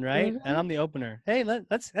 closing, right? And Hmm. I'm the opener. Hey,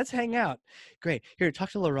 let's hang out. Great. Here, talk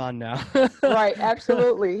to LaRon now. Right.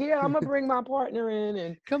 Absolutely. Here, I'm gonna bring my partner in,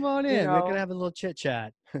 and Come on you in. We're gonna know, have a little chit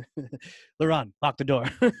chat. LaRon, lock the door.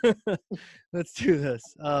 Let's do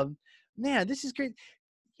this. Man, this is great.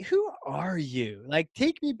 Who are you? Like,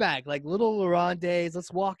 take me back, like little LaRon days.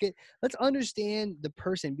 Let's walk it. Let's understand the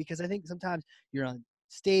person, because I think sometimes you're on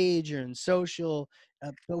stage, you're in social,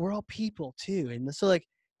 but we're all people too. And so, like,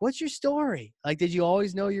 what's your story? Like, did you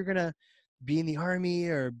always know you're gonna be in the army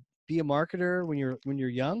or be a marketer when you're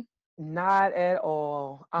young? not at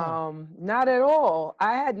all. Huh. Not at all.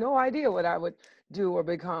 I had no idea what I would do or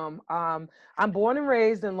become. I'm born and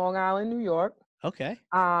raised in Long Island, New York. Okay.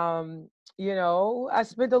 Um, I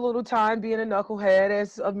spent a little time being a knucklehead,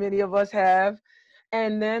 as many of us have.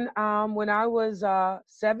 And then when I was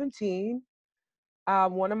 17,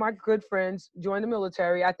 one of my good friends joined the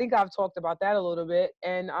military. I think I've talked about that a little bit,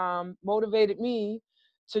 and motivated me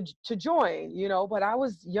to join. But I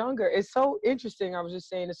was younger. It's so interesting. I was just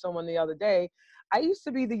saying to someone the other day. I used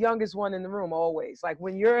to be the youngest one in the room always. Like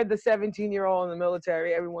when you're the 17-year-old in the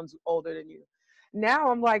military, everyone's older than you.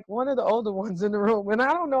 Now I'm like one of the older ones in the room, and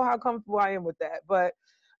I don't know how comfortable I am with that. But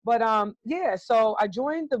But yeah, so I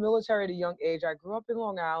joined the military at a young age. I grew up in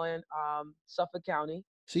Long Island, Suffolk County.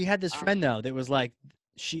 So you had this Um, friend though that was like,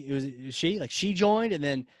 she joined, and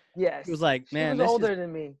then it was yes, like, she man, was this is. older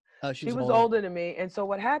than me. Oh, she She was was older. older than me. And so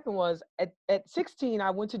what happened was at 16, I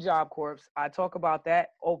went to Job Corps. I talk about that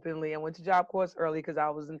openly. I went to Job Corps early because I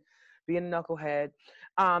was being a knucklehead.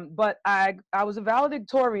 But I was a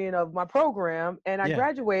valedictorian of my program, and I Yeah.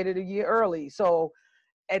 graduated a year early. So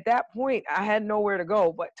at that point, I had nowhere to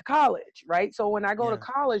go but to college, right? So when I go to Yeah.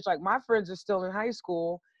 college, like my friends are still in high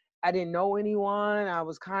school. I didn't know anyone. I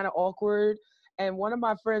was kind of awkward. And one of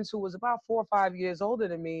my friends who was about 4 or 5 years older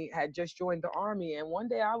than me had just joined the army. And one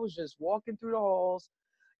day I was just walking through the halls,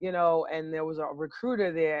 and there was a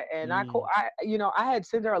recruiter there. And Mm. I had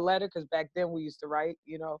sent her a letter because back then we used to write.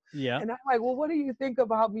 Yeah. And I'm like, well, what do you think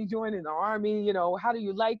about me joining the army? How do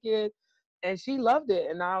you like it? And she loved it.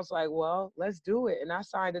 And I was like, well, let's do it. And I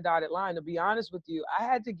signed a dotted line. To be honest with you,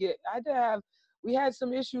 we had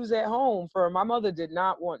some issues at home. For my mother did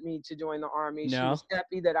not want me to join the army. She No. was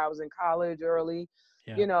happy that I was in college early,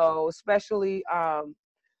 Yeah. especially,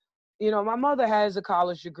 my mother has a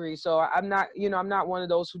college degree. So I'm not one of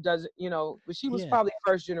those who doesn't, but she was Yeah. probably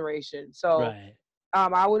first generation. So Right.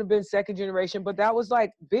 I would have been second generation, but that was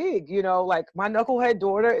like big, like my knucklehead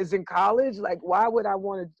daughter is in college. Like, why would I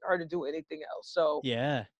want her to do anything else? So,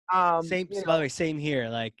 Yeah. um, Same. you By the know, way, same here.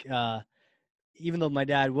 Like, even though my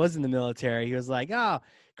dad was in the military, he was like, "Oh,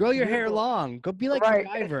 grow your hair you long. Go be like right.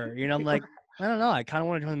 MacGyver." I'm like, I don't know. I kind of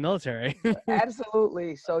want to join the military.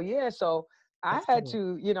 Absolutely. So yeah, so That's cool.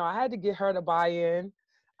 I had to get her to buy in.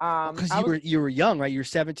 Well, because I was you were young, right? You were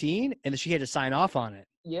 17, and then she had to sign off on it.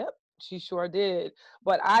 Yep, she sure did.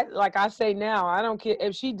 But like I say now, I don't care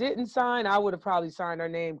if she didn't sign, I would have probably signed her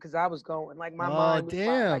name because I was going. Like my Oh, mind was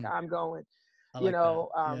like damn. I'm going. I you like that. know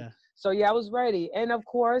um Yeah. so yeah, I was ready. And of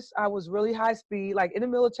course I was really high speed. Like in the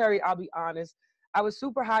military, I'll be honest, I was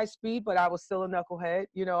super high speed, but I was still a knucklehead.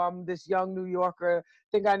 I'm this young New Yorker,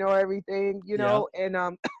 think I know everything, Yep.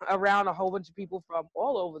 and around a whole bunch of people from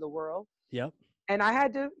all over the world. Yep. And I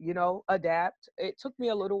had to adapt. It took me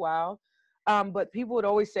a little while. But people would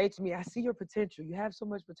always say to me, I see your potential. You have so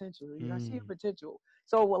much potential. I see your Mm, potential.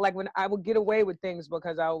 So like when I would get away with things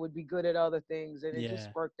because I would be good at other things, and it just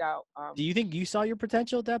yeah. worked out. Do you think you saw your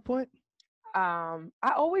potential at that point?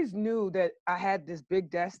 I always knew that I had this big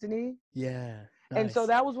destiny. Yeah. And so Nice.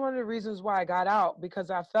 that was one of the reasons why I got out,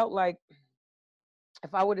 because I felt like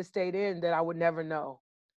if I would have stayed in, that I would never know.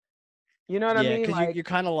 You know what I Yeah, mean? because Like, you're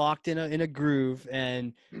kind of locked in a groove,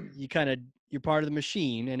 and you're part of the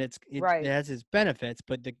machine, and it right, has its benefits.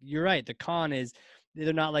 But you're right. The con is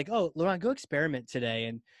they're not like, oh, LaRon, go experiment today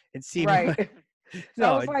and see right. what. So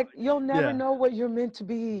I No. was like, you'll never Yeah. know what you're meant to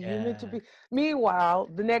be. You're meant to Yeah. be. Meanwhile,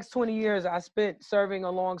 the next 20 years I spent serving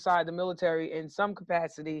alongside the military in some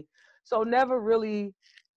capacity. So never really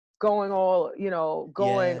going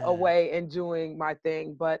Yeah. away and doing my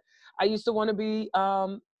thing. But I used to want to be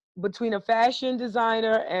between a fashion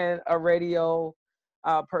designer and a radio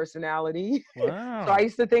personality. So I Wow.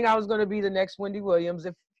 used to think I was going to be the next Wendy Williams.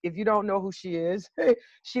 If you don't know who she is,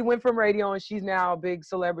 she went from radio and she's now a big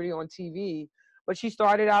celebrity on TV. But she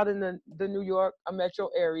started out in the New York metro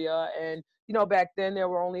area, and back then there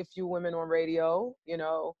were only a few women on radio.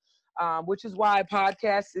 Which is why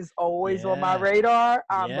podcast is always on my Yeah. radar.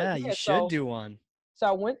 But Yeah. You yeah, should so do one.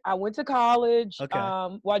 so I went to college. Okay.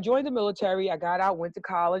 Well, I joined the military. I got out, went to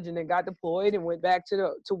college, and then got deployed and went back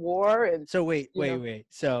to war. And So wait, you wait, know, wait.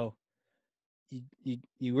 So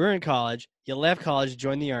you were in college. You left college,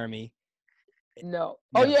 joined the army. no.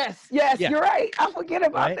 Oh No. yes, yes, Yeah. you're right. I forget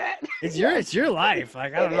about Right. that. It's Yes, your life.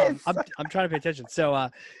 Like, I it don't know. is. I'm trying to pay attention. So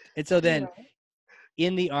and so then Yeah,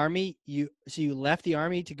 in the army, you left the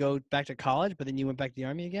army to go back to college, but then you went back to the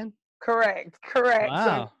army again? correct. So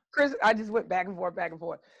Wow. Chris, I just went back and forth, back and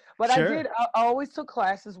forth. But I Sure. did. I always took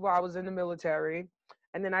classes while I was in the military,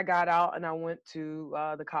 and then I got out and I went to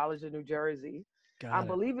the College of New Jersey. Got it.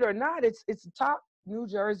 Believe it or not, it's a top New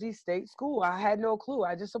Jersey state school. I had no clue.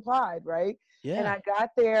 I just applied, right? And Yeah. I got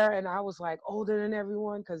there and I was like older than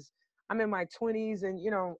everyone because I'm in my 20s, and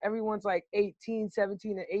everyone's like 18,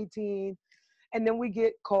 17, and 18. And then we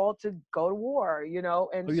get called to go to war,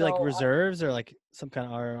 and Were you like so reserves or like some kind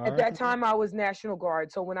of at RR or that something? time I was National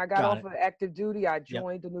Guard. So when I got Got off it. of active duty, I Yep.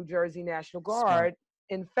 joined the New Jersey National Smart. Guard.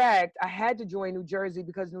 In fact, I had to join New Jersey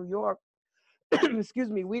because New York, excuse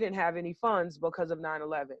me, we didn't have any funds because of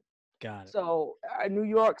 9/11. Got it. So New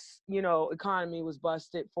York's, economy was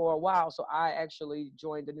busted for a while. So I actually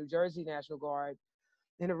joined the New Jersey National Guard.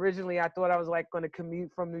 And originally I thought I was like going to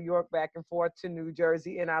commute from New York back and forth to New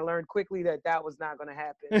Jersey. And I learned quickly that that was not going to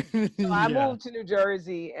happen. So I Yeah. moved to New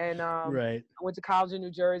Jersey, and Right. I went to college in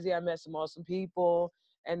New Jersey. I met some awesome people.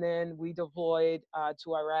 And then we deployed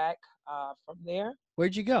to Iraq from there.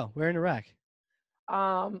 Where'd you go? Where in Iraq?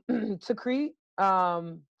 Tikrit,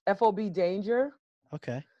 FOB Danger.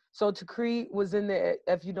 Okay. So Tikrit was in the,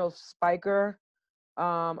 if you know, Spiker.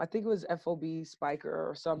 I think it was FOB Spiker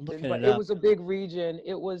or I'm something, looking but it it up. was a big region.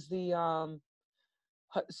 It was the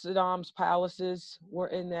Saddam's palaces were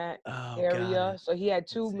in that Oh, got area. it. So he had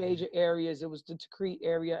Let's two see. major areas. It was the Tikrit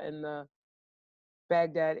area and the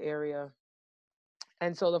Baghdad area.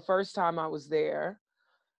 And so the first time I was there,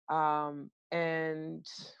 and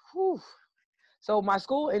whew, so my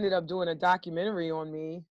school ended up doing a documentary on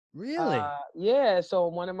me. Really? Yeah, so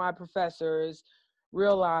one of my professors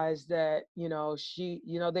realized that,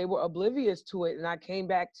 they were oblivious to it. And I came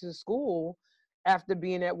back to school after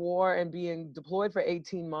being at war and being deployed for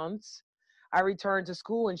 18 months. I returned to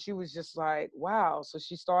school and she was just like, wow. So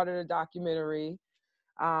she started a documentary.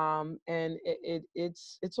 And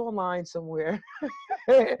it's online somewhere.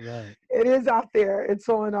 Right. It is out there. It's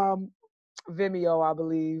on Vimeo, I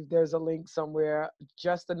believe. There's a link somewhere.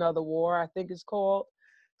 Just Another War, I think it's called.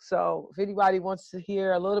 So if anybody wants to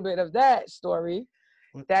hear a little bit of that story,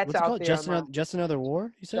 that's What's it out called? there on my Just another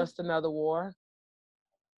war, you said? Just Another War.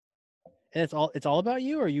 And it's all about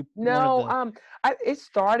you, or are you one of No, the? it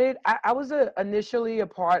started. I was initially a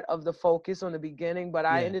part of the focus on the beginning, but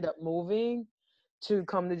I Yeah. ended up moving to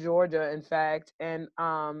come to Georgia, in fact, and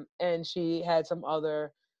she had some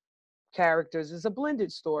other characters. It's a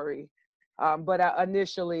blended story, but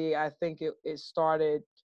initially, I think it started.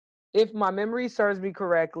 If my memory serves me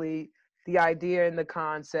correctly, the idea and the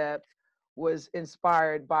concept was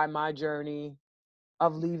inspired by my journey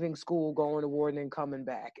of leaving school, going to war, and then coming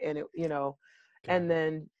back. And Got and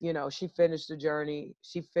it. then she finished the journey.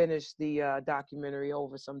 She finished the documentary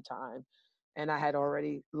over some time, and I had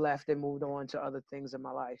already left and moved on to other things in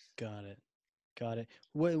my life. Got it. Got it.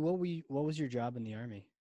 What was your job in the army?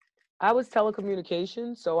 I was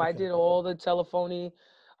telecommunications, so I Okay. did all the telephony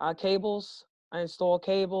cables. I installed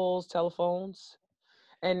cables, telephones.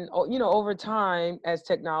 And over time, as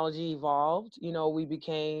technology evolved, we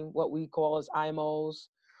became what we call as IMOs,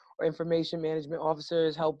 or information management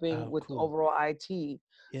officers, helping Oh, with cool. overall IT.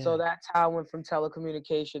 So Yeah. that's how I went from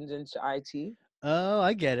telecommunications into IT. Oh,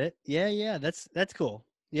 I get it. Yeah, yeah. That's cool.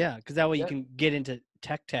 Yeah, because that way you Yep. can get into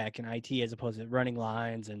tech and IT as opposed to running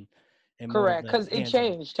lines and more of Correct, the because it hands-on.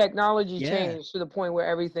 changed. Technology Yeah, changed to the point where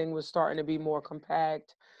everything was starting to be more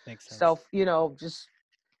compact, makes sense. self, just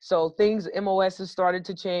so things, MOSs started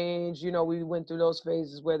to change. We went through those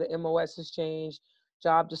phases where the MOSs changed,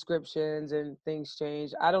 job descriptions and things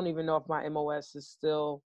changed. I don't even know if my MOS is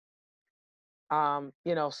still,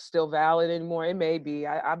 still valid anymore. It may be.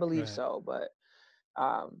 I believe Right. so, but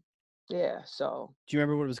um, yeah. So, Do you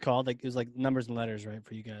remember what it was called? Like it was like numbers and letters, right,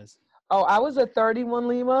 for you guys? oh, I was a 31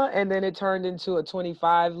 Lima, and then it turned into a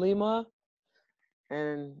 25 Lima.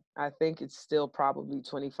 And I think it's still probably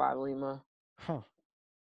 25 Lima. Huh.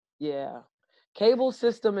 Yeah. Cable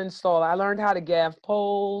system install. I learned how to gaff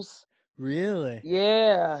poles. Really?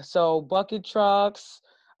 Yeah. So bucket trucks,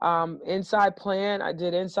 inside plant. I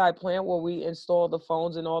did inside plant where we installed the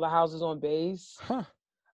phones in all the houses on base. Huh.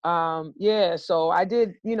 Yeah. So I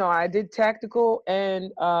did tactical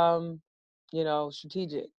and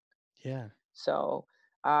strategic. Yeah. So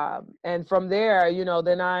and from there,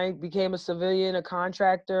 then I became a civilian, a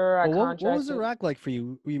contractor. I Well, what was contracted. Iraq like for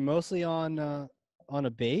you? Were you mostly on a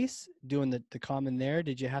base doing the common there?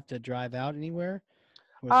 Did you have to drive out anywhere?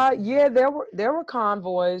 Was it? Yeah, there were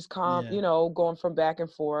convoys, Yeah. going from back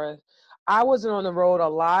and forth. I wasn't on the road a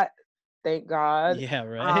lot, thank God. Yeah.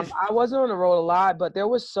 Right. I wasn't on the road a lot, but there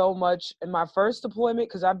was so much in my first deployment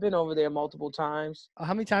because I've been over there multiple times.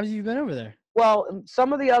 How many times have you been over there? Well,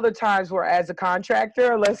 some of the other times were as a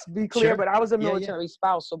contractor, let's be clear, Sure. but I was a Yeah. Yeah. military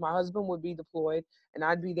spouse, so my husband would be deployed and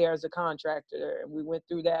I'd be there as a contractor, and we went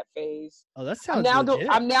through that phase. Oh, that I'm sounds now legit.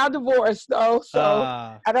 I'm now divorced though, so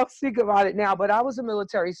Ah. I don't speak about it now. But I was a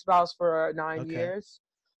military spouse for 9 Okay. years,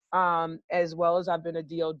 as well as I've been a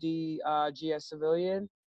DoD GS civilian.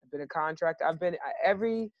 I've been a contractor. I've been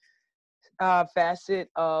every facet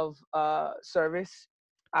of service.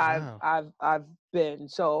 I've Wow. I've I've been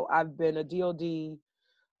so I've been a DoD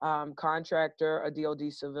contractor, a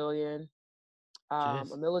DoD civilian, a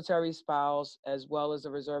Jeez. military spouse, as well as a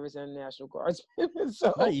reservist and National Guardsman. Wow.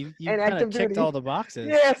 So You and kind of active checked duty. all the boxes.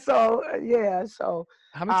 Yeah. So yeah. So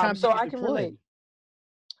How many times did you get I can relate. deployed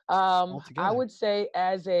I altogether? would say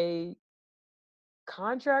as a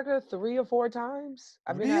contractor 3 or 4 times.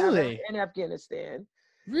 I've been Really? in Afghanistan.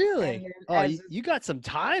 And Really? then Oh, you got some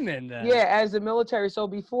time in then. yeah, as the military. So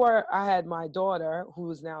before I had my daughter, who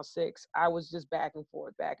is now 6, I was just back and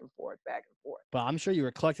forth, back and forth, back and forth. But I'm sure you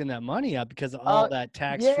were collecting that money up because of all Uh, that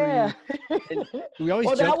yeah. tax-free. And we always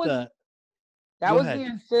Well, joke the. that Go was the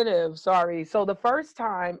ahead. incentive. Sorry. So the first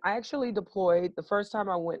time I actually deployed, the first time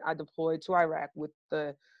I went, I deployed to Iraq with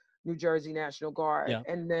the New Jersey National Guard. Yeah.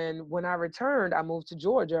 And then when I returned, I moved to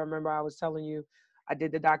Georgia. I remember I was telling you, I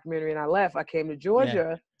did the documentary and I left. I came to Yeah.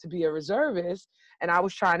 Georgia to be a reservist, and I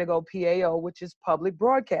was trying to go PAO, which is public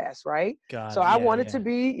broadcast, right? So God. I Yeah. wanted Yeah. to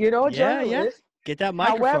be, you know, a Yeah. Yeah. journalist. Get that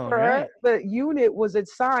microphone, However, right? the unit was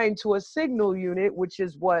assigned to a signal unit, which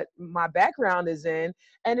is what my background is in.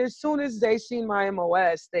 And as soon as they seen my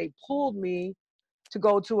MOS, they pulled me to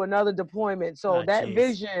go to another deployment. So Ah, that jeez.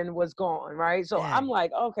 vision was gone, right? So I'm Dang.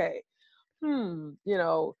 like, okay, you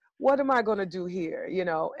know, what am I going to do here? You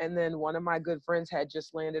know, and then one of my good friends had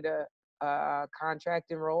just landed a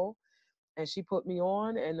contracting role, and she put me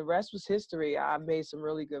on, and the rest was history. I made some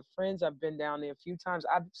really good friends. I've been down there a few times.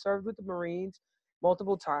 I've served with the Marines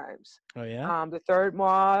multiple times. Oh yeah. The third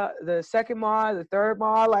MAR, the second MAR, the third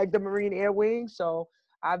MAR, like the Marine Air Wing. So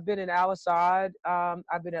I've been in Al Assad.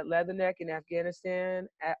 I've been at Leatherneck in Afghanistan,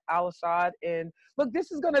 at Al Assad. And look,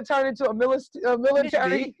 this is going to turn into a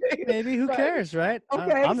military. Maybe. Maybe. Who Right. cares, right?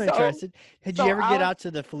 Okay. I'm interested. Did you So ever get I'll, out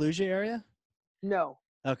to the Fallujah area? no,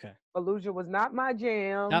 Okay. Fallujah was not my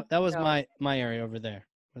jam. That was No. my area over there.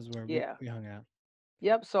 Was where Yeah. we hung out.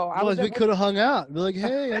 Yep. So I was Otherwise, we at could have hung out. Be like,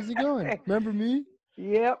 hey, how's it going? Remember me?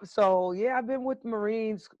 Yep. So yeah, I've been with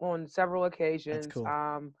Marines on several That's occasions. cool.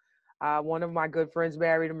 One of my good friends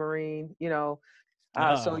married a Marine. You know,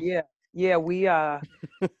 so Oh. yeah, we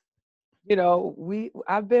you know,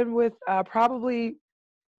 I've been with probably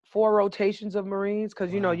 4 rotations of Marines,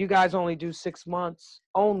 because you know Wow. you guys only do 6 months,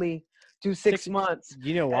 only do six Six. months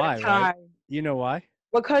You know at why, a right? time, You know why?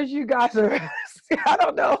 because you guys are. I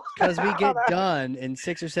don't know. Because we I don't get know. done in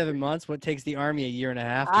 6 or 7 months. What takes the army a year and a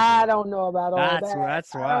half to I do? don't know about all That's that.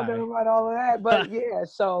 that's I don't know why. about all of that. But yeah,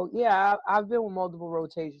 so yeah, I've been with multiple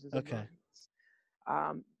rotations of Okay.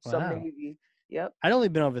 Marines. Some Wow. Navy. Yep. I'd only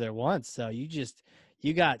been over there once, so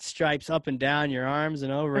you got stripes up and down your arms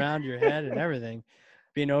and over around your head and everything.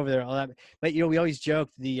 Being over there, all that. But we always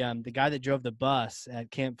joked the guy that drove the bus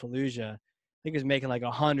at Camp Fallujah, I think he was making like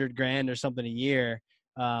 $100,000 or something a year.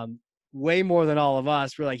 Way more than all of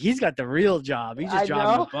us. We're like, he's got the real job. He's just I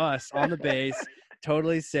driving the know. bus on the base,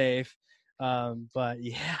 totally safe. But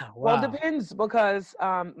yeah, Well, wow. depends, because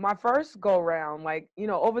my first go round, like, you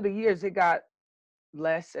know, over the years it got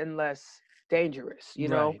less and less dangerous, you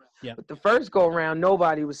know. Right. Yeah. But the first go round,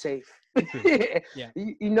 nobody was safe. Yeah.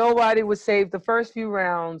 Nobody was safe. The first few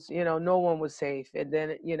rounds, you know, no one was safe. And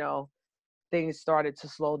then, you know, things started to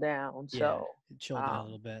slow down. Yeah. So, It chilled down a um,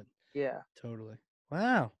 little bit. yeah. Totally.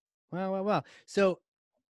 Wow. Wow. Wow. Wow. So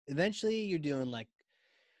eventually you're doing like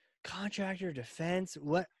contractor defense.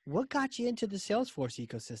 What got you into the Salesforce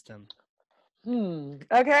ecosystem?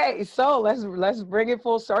 Okay, so let's bring it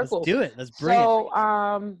full Let's circle. do it. Let's bring it. So,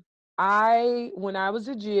 I when I was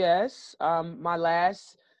a GS, my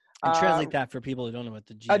last And uh, translate that for people who don't know what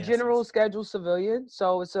the a GS general is. scheduled civilian.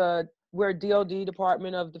 So we're DoD,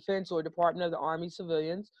 Department of Defense, or Department of the Army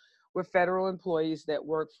civilians. We're federal employees that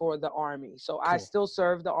work for the Army. So I Cool. still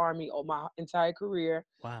serve the Army all my entire career.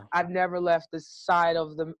 Wow. I've never left the side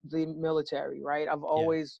of the military, right? I've Yeah.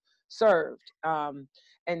 always served.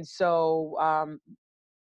 And so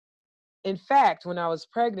in fact, when I was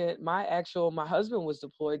pregnant, my husband was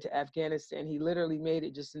deployed to Afghanistan. He literally made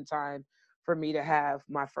it just in time for me to have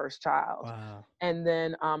my first child. Wow. And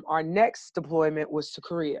then our next deployment was to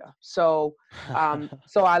Korea. So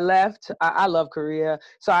I left. I love Korea.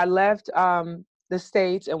 So I left the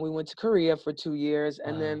States, and we went to Korea for 2 years,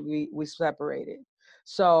 and Wow. then we separated.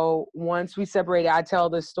 So once we separated, I tell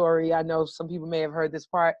this story. I know some people may have heard this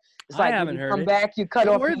part. It's I like when haven't you heard come it. back, you cut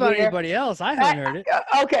Don't off worry your about hair. anybody else. I haven't heard it.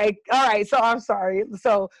 Okay, all right. So I'm sorry.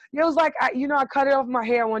 So it was like I cut it off my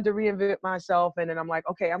hair. I wanted to reinvent myself, and then I'm like,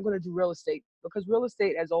 okay, I'm gonna do real estate, because real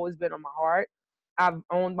estate has always been on my heart. I've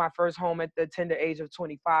owned my first home at the tender age of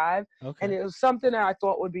 25, and Okay. it was something that I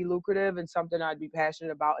thought would be lucrative and something I'd be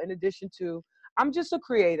passionate about. In addition to, I'm just a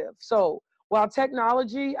creative. So while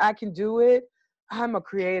technology, I can do it, I'm a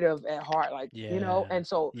creative at heart, like, Yeah. and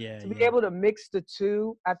so Yeah. to be Yeah. able to mix the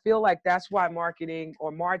two, I feel like that's why marketing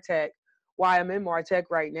or MarTech, why I'm in MarTech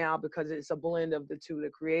right now, because it's a blend of the two, the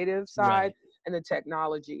creative side Right. and the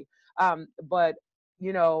technology. But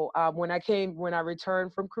when I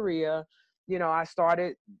returned from Korea, I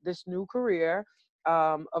started this new career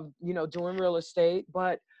of doing real estate.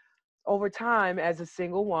 But over time, as a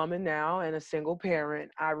single woman now and a single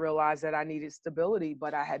parent, I realized that I needed stability,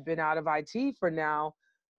 but I had been out of IT for now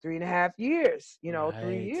 3.5 years, 3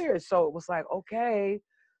 Right. years. So it was like, okay,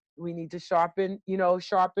 we need to sharpen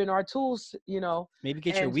our tools. Maybe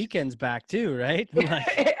get your And weekends back too, right?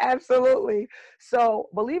 Like, absolutely. So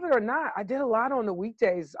believe it or not, I did a lot on the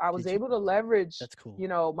weekdays. I was did you? able to leverage, That's cool.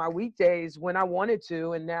 my weekdays when I wanted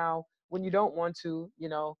to, and now when you don't want to.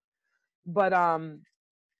 But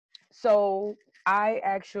so I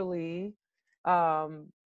actually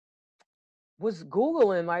um was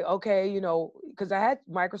Googling, like, okay, because I had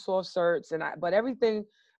Microsoft certs, but everything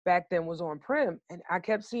back then was on prem, and I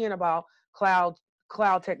kept seeing about cloud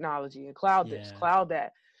cloud technology and cloud this, Yeah. cloud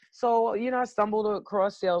that. So, I stumbled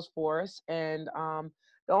across Salesforce, and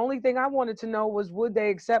the only thing I wanted to know was, would they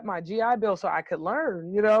accept my GI Bill so I could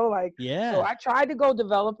learn, like, so Yeah. I tried to go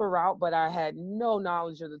developer route, but I had no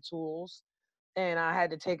knowledge of the tools, and I had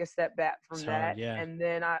to take a step back It's from hard. that. Yeah. And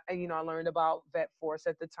then I learned about VetForce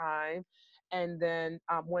at the time. And then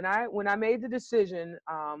when I made the decision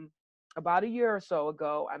about a year or so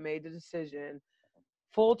ago, I made the decision,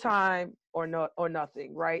 full time or no or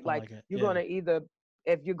nothing, right? I Like, like it. you're Yeah. gonna either,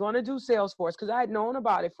 if you're gonna do Salesforce, because I had known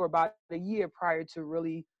about it for about a year prior to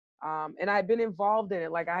really, and I had been involved in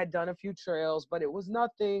it. Like, I had done a few trails, but it was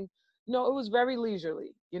nothing. It was very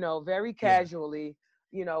leisurely, very Yeah. casually,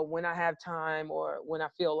 when I have time or when I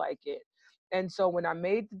feel like it. And so when I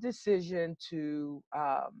made the decision to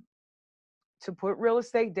put real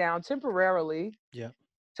estate down temporarily Yeah.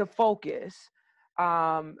 to focus,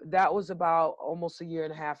 that was about almost a year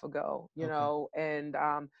and a half ago, Okay. and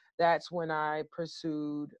that's when I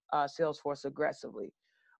pursued Salesforce aggressively.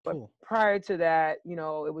 But Cool. prior to that,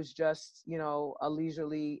 it was just, a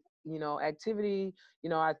leisurely, activity.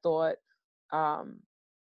 I thought, um,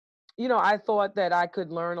 I thought that I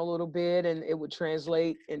could learn a little bit and it would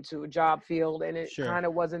translate into a job field, and it Sure. kind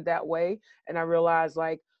of wasn't that way. And I realized,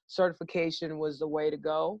 like, certification was the way to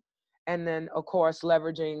go. And then, of course,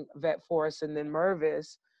 leveraging VetForce and then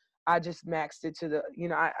Mervis, I just maxed it to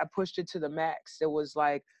I pushed it to the max. It was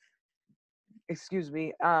like, excuse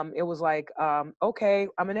me, it was like, okay,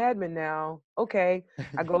 I'm an admin now. Okay.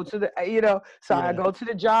 I go to so I Yeah. go to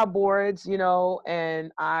the job boards,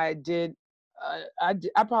 and I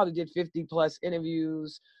probably did 50 plus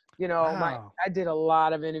interviews. Wow. I did a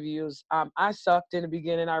lot of interviews. I sucked in the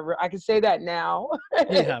beginning. I can say that now.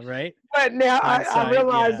 Yeah. Right. But now I Hindsight.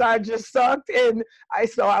 realized Yeah. I just sucked, and I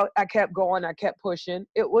kept going, I kept pushing.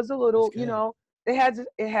 It was a That's little, good.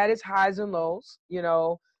 it had its highs and lows,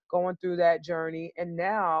 going through that journey. And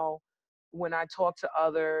now, when I talk to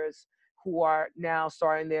others who are now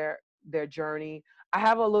starting their journey, I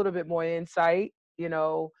have a little bit more insight.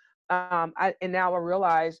 And now I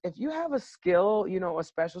realize, if you have a skill, a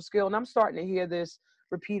special skill, and I'm starting to hear this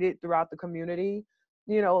repeated throughout the community,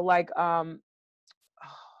 like,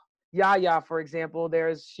 Yaya, for example,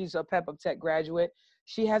 she's a Pep Up Tech graduate.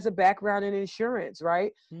 She has a background in insurance,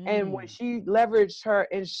 right? And when Mm. she leveraged her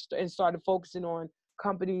and started focusing on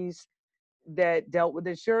companies that dealt with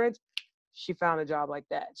insurance, she found a job like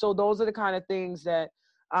that. So those are the kind of things that,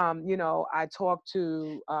 I talk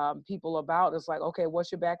to people about. It's like, okay, what's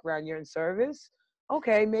your background? You're in service.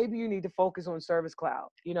 Okay, maybe you need to focus on Service Cloud,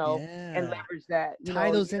 and Yeah. leverage that. Tie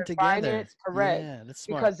You're those in in together. finance, correct? Yeah. That's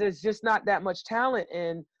smart. Because there's just not that much talent,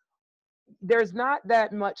 and there's not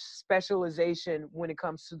that much specialization when it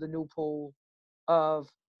comes to the new pool of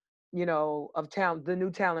of talent, the new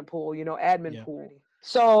talent pool, admin Yeah. pool.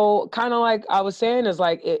 So, kind of like I was saying, is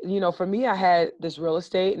like, for me, I had this real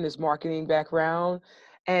estate and this marketing background,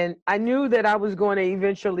 and I knew that I was going to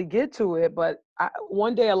eventually get to it. But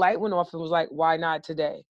one day a light went off and was like, why not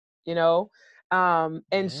today? you know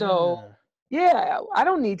and so, Yeah. yeah, I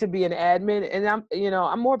don't need to be an admin, and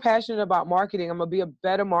I'm more passionate about marketing. I'm gonna be a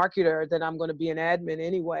better marketer than I'm gonna be an admin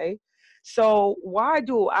anyway. So why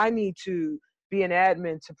do I need to be an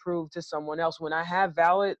admin to prove to someone else when I have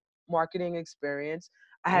valid marketing experience?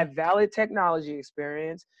 I Yeah. have valid technology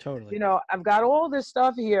experience. Totally. I've got all this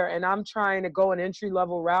stuff here, and I'm trying to go an entry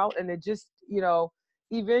level route, and it just,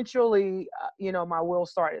 eventually, my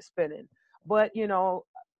wheels started spinning. But,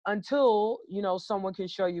 until, someone can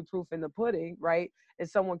show you proof in the pudding, right? And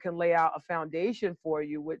someone can lay out a foundation for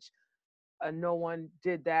you, which no one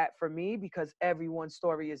did that for me, because everyone's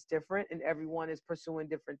story is different and everyone is pursuing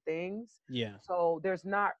different things. Yeah. So there's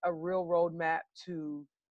not a real roadmap to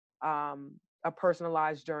a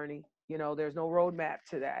personalized journey. There's no roadmap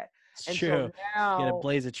to that. It's And so true. You got to now,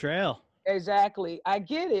 blaze a trail. Exactly. I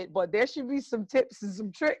get it, but there should be some tips and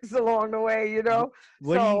some tricks along the way, you Wh- know?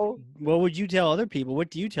 What do you, So, what would you tell other people?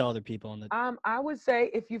 What do you tell other people on the, I would say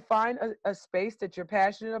if you find a space that you're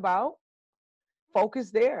passionate about,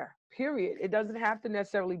 focus there, period. It doesn't have to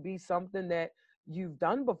necessarily be something that you've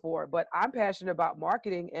done before, but I'm passionate about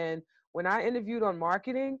marketing. And when I interviewed on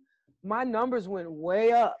marketing, my numbers went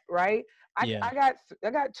way up, right? yeah, I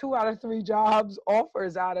got 2 out of 3 jobs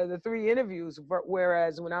offers out of the 3 interviews.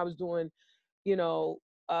 Whereas when I was doing, you know,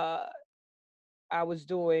 uh, I was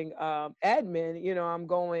doing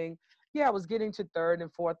admin, I was getting to third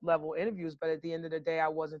and fourth level interviews, but at the end of the day, I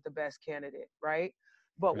wasn't the best candidate, right?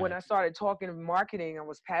 But when right. I started talking marketing, I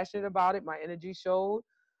was passionate about it. My energy showed,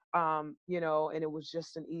 and it was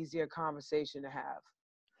just an easier conversation to have.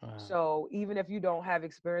 Wow. So even if you don't have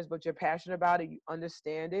experience, but you're passionate about it, you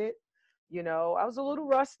understand it. I was a little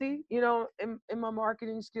rusty, in my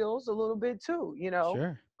marketing skills a little bit too,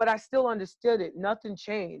 Sure. but I still understood it. Nothing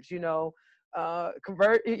changed, knowing how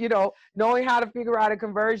to figure out a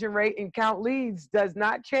conversion rate and count leads does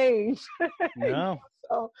not change. You know,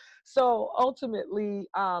 No, so ultimately,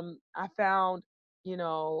 I found, you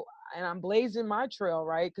know, and I'm blazing my trail,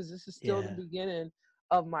 right? Because this is still the yeah, beginning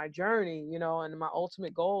of my journey, and my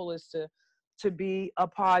ultimate goal is to be a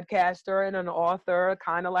podcaster and an author,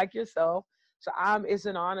 kind of like yourself. So it's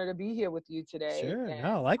an honor to be here with you today. sure. And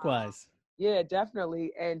No, likewise. yeah,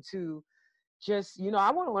 definitely. And to just,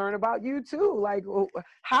 I want to learn about you too. Like,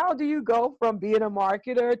 how do you go from being a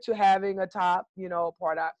marketer to having a top,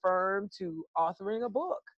 product firm to authoring a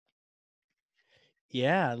book?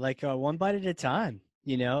 Yeah, like one bite at a time.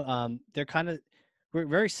 They're we're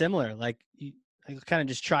very similar. I kind of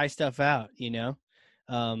just try stuff out.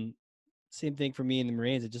 Um, Same thing for me in the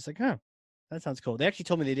Marines. It's just like, huh, that sounds cool. They actually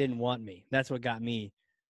told me they didn't want me. That's what got me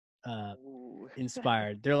uh Ooh.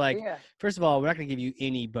 inspired. They're like, Yeah. first of all, we're not going to give you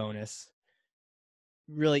any bonus,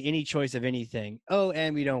 really any choice of anything. Oh,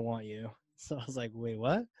 and we don't want you. So I was like, wait,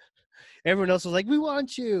 what? Everyone else was like, we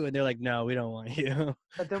want you, and they're like, no, we don't want you.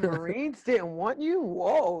 But the Marines didn't want you?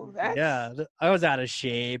 Whoa, that's Yeah, I was out of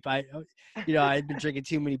shape. I'd been drinking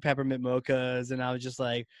too many peppermint mochas, and I was just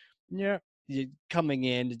like, yeah, coming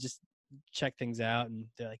in to just check things out, and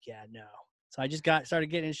they're like, yeah, no. So I just started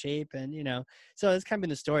getting in shape, and so that's kind of been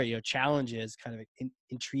the story. Challenges kind of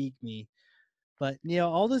intrigue me, but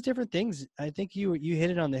all those different things. I think you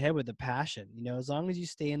hit it on the head with the passion. As long as you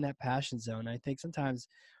stay in that passion zone, I think sometimes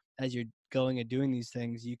as you're going and doing these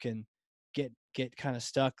things, you can get kind of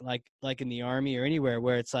stuck like in the army or anywhere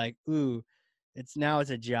where it's like, ooh, it's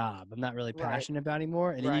a job I'm not really right, passionate about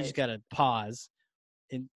anymore, and then you just right. got to pause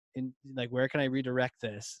and like, where can I redirect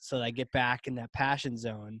this so that I get back in that passion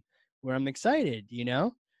zone where I'm excited.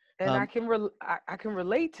 And um I can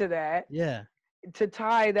relate to that. yeah, To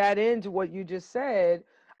tie that into what you just said,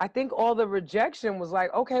 I think all the rejection was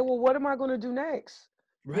like, okay, well, what am I going to do next?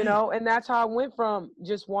 right. And that's how I went from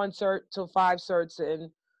just 1 cert to 5 certs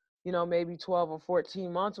in, maybe 12 or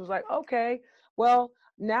 14 months. It was like, okay, well,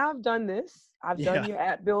 now I've done this. I've done Yeah, your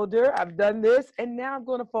app builder. I've done this. And now I'm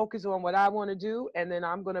going to focus on what I want to do. And then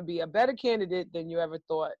I'm going to be a better candidate than you ever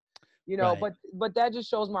thought. right. But that just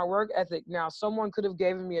shows my work ethic. Now, someone could have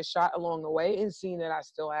given me a shot along the way and seen that I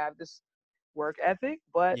still have this work ethic,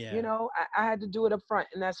 but Yeah. I had to do it up front,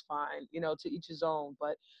 and that's fine. To each his own.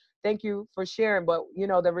 But thank you for sharing. But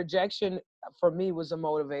the rejection for me was a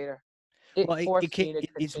motivator. It Well, forced me to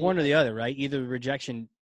it's continue one or the anyway. other, right? Either rejection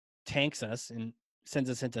tanks us and sends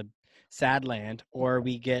us into sad land, or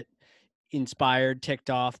we get inspired, ticked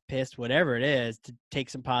off, pissed, whatever it is, to take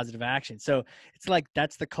some positive action. So it's like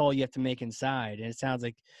that's the call you have to make inside. And it sounds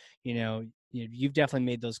like, you've definitely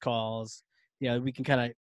made those calls. We can kind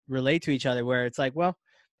of relate to each other where it's like, well,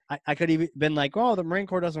 I could even been like, oh, the Marine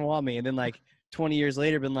Corps doesn't want me. And then like 20 years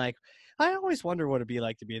later, been like, I always wonder what it'd be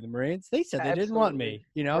like to be in the Marines. They said they didn't want Absolutely me.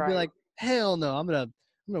 I'll be right. like, hell no,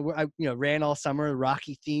 ran all summer,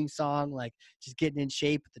 Rocky theme song, like just getting in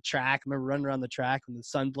shape at the track. I remember running around the track when the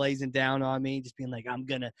sun blazing down on me, just being like, I'm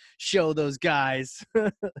gonna show those guys.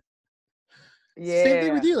 Same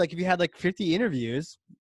thing with Yeah. you. Like if you had like 50 interviews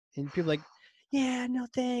and people like, yeah, no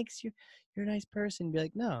thanks, you're a nice person. Be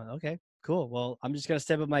like, no, okay, cool. Well, I'm just gonna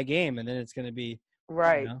step up my game, and then it's gonna be,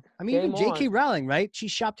 Right. I mean, even Game J.K. on. Rowling, right? She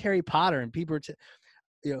shopped Harry Potter, and people were,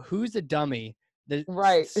 who's the dummy?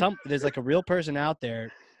 Right. There's like a real person out there,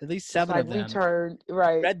 at least It's 7 like of we them, turned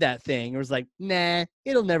right. read that thing and was like, nah,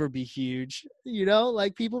 it'll never be huge.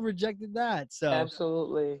 Like people rejected that.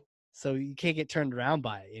 Absolutely. So you can't get turned around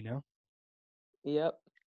by it. Yep.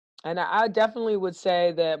 And I definitely would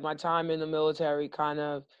say that my time in the military kind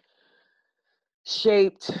of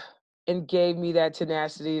shaped and gave me that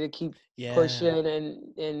tenacity to keep Yeah. pushing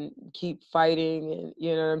and keep fighting, and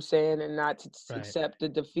you know what I'm saying, and not to Right. accept the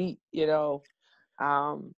defeat, you know.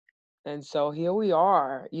 Um, and so here we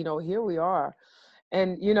are, you know, here we are.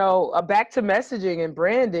 And you know, back to messaging and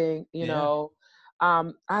branding, you Yeah. know,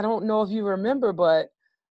 I don't know if you remember, but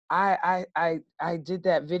I did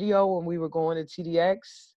that video when we were going to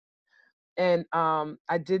TDX, and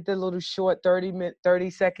I did the little short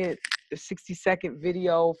 30-second, 60-second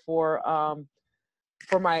video for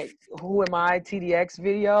my Who Am I TDX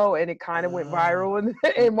video, and it kind of went Oh. viral,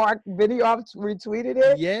 and Mark Video retweeted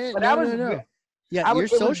it. Yeah. But No, no, no. Yeah, your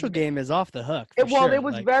it was social game is off the hook for well, sure. it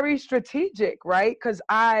was Like, very strategic, right? Because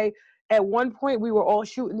at one point we were all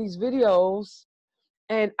shooting these videos,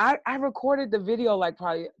 and I recorded the video like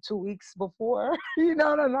probably 2 weeks before, you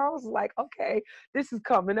know, and I was like, okay, this is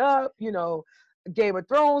coming up, you know, Game of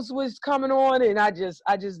Thrones was coming on, and I just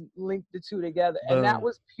linked the two together, and that boom,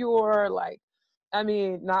 was pure, like, I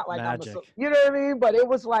mean, not like magic. you know what I mean, but it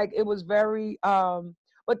was like, it was very,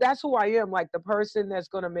 but that's who I am, like the person that's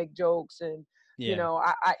gonna make jokes, and you Yeah. know,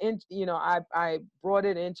 you know, I brought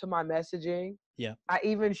it into my messaging. Yeah. I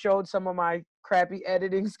even showed some of my crappy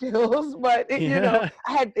editing skills, but you know, Yeah.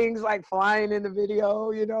 I had things like flying in the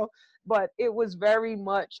video, you know, but it was very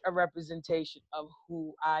much a representation of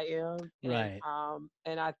who I am, Right.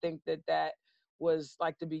 and I think that was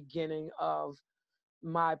like the beginning of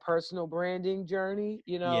my personal branding journey,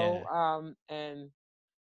 you know, Yeah. and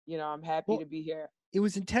you know, I'm happy Well, to be here. it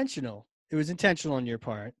was intentional. It was intentional on your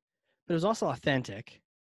part, but it was also authentic.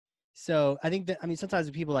 So I think that, I mean, sometimes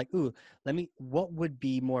people are like, ooh, what would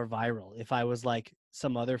be more viral if I was like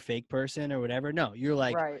some other fake person or whatever? No, you're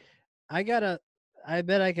like, Right, I gotta, I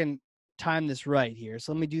bet I can time this right here.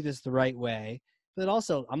 So let me do this the right way. But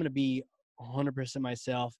also, I'm gonna be 100%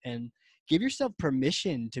 myself and give yourself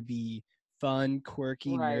permission to be fun,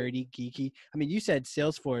 quirky, right. nerdy, geeky. I mean, you said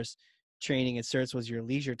Salesforce training at certs was your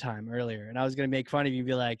leisure time earlier, and I was gonna make fun of you and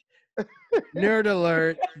be like, nerd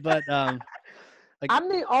alert. But like, I'm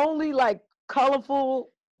the only like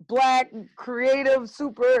colorful black creative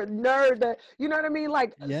super nerd that, you know what I mean,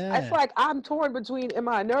 like it's yeah, like I'm torn between, am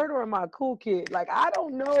I a nerd or am I a cool kid? Like I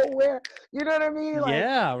don't know where, you know what I mean, like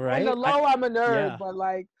yeah, on the right. low I'm a nerd, Yeah, but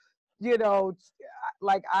like, you know,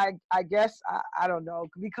 like I guess I don't know,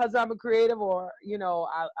 because I'm a creative, or you know,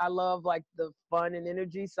 I love like the fun and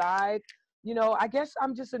energy side, you know, I guess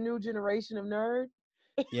I'm just a new generation of nerd.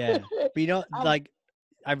 yeah. But you know, I'm, like,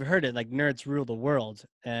 I've heard it, like nerds rule the world,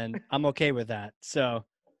 and I'm okay with that. So,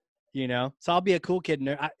 so I'll be a cool kid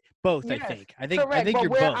nerd. Both, I yes, think. I correct. think But you're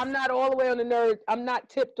where both. I'm not all the way on the nerd, I'm not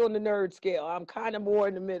tipped on the nerd scale. I'm kind of more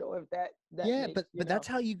in the middle, if that Yeah, makes, you but know. that's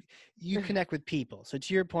how you connect with people. So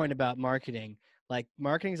to your point about marketing, like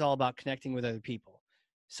marketing is all about connecting with other people,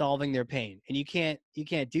 solving their pain. And you can't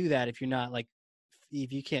do that if you're not like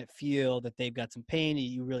if you can't feel that they've got some pain and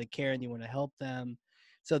you really care and you want to help them.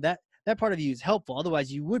 So that part of you is helpful.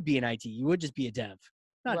 Otherwise, you would be in IT. You would just be a dev.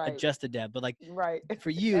 Not Right, just a dev, but like right.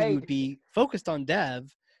 for you, you Hey, would be focused on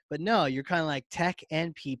dev, but no, you're kind of like tech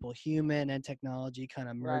and people, human and technology, kind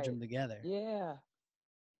of merge right. them together. Yeah.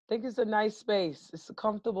 Think it's a nice space. It's a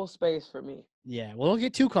comfortable space for me. Yeah. Well, don't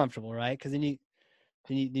get too comfortable, right? Because then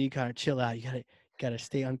you kind of chill out. You gotta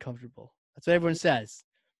stay uncomfortable. That's what everyone says,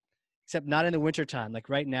 except not in the wintertime. Like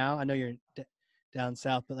right now, I know you're down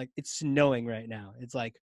south, but like it's snowing right now. It's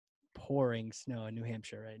like pouring snow in New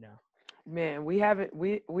Hampshire right now. Man, we haven't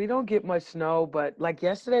we don't get much snow, but like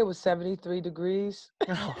yesterday was 73 degrees.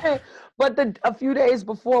 Oh, But a few days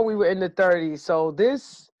before we were in the 30s. So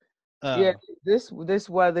yeah, oh, this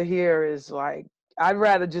weather here is like, I'd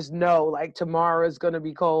rather just know like tomorrow is gonna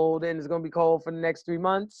be cold, and it's gonna be cold for the next 3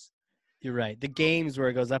 months. you're right. The games where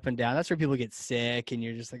it goes up and down, that's where people get sick, and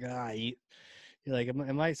you're just like, you're like,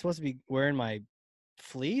 am I supposed to be wearing my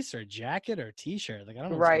fleece or jacket or t-shirt? Like, I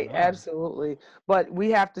don't know what's Right, going on. absolutely. But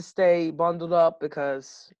we have to stay bundled up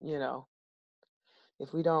because, you know,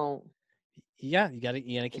 if we don't, Yeah, you gotta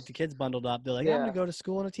keep it's, the kids bundled up. They're like, I'm gonna yeah, go to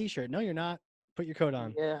school in a t-shirt. No, you're not. Put your coat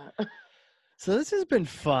on. yeah, So this has been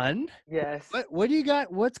fun. yes. What do you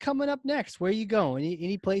got? What's coming up next? Where are you going?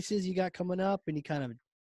 Any places you got coming up? Any kind of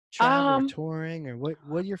travel or Um, touring or what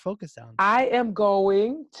are your focus on? I am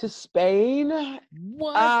going to Spain.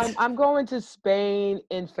 What? I'm going to Spain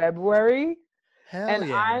in February, Hell and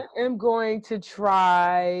yeah. I am going to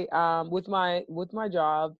try, with my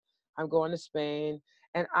job. I'm going to Spain,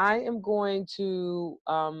 and I am going to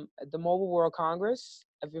the Mobile World Congress.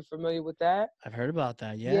 If you're familiar with that, I've heard about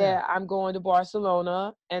that. Yeah. yeah, I'm going to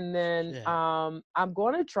Barcelona, and then Shit. I'm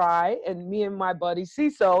going to try. And me and my buddy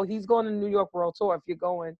Ciso, he's going to New York World Tour. If you're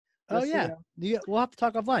going, you'll Oh see yeah. him. We'll have to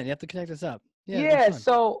talk offline. You have to connect us up. Yeah, it'd be Yeah, fun.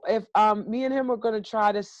 so if me and him are going to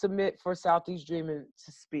try to submit for Southeast Dreaming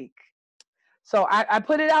to speak. So I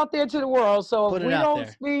put it out there to the world. So if Put it we out don't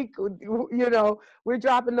there. speak, we're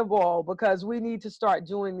dropping the ball, because we need to start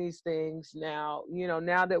doing these things now.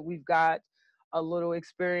 Now that we've got a little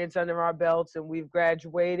experience under our belts and we've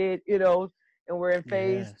graduated, and we're in Yeah.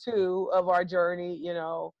 phase 2 of our journey,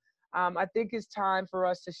 I think it's time for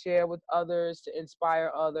us to share with others, to inspire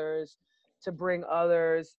others, to bring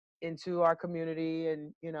others into our community,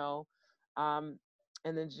 um,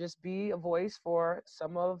 and then just be a voice for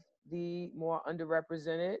some of the more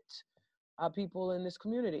underrepresented people in this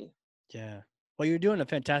community. Yeah. Well, you're doing a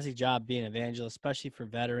fantastic job being an evangelist, especially for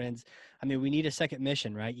veterans. I mean, we need a second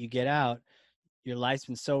mission, right? You get out, your life's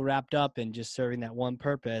been so wrapped up in just serving that one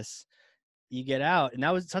purpose. You get out, and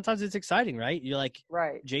that was sometimes it's exciting, right? You're like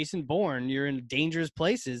Right, Jason Bourne, you're in dangerous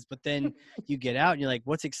places, but then you get out and you're like,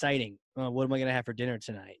 what's exciting? What am I gonna have for dinner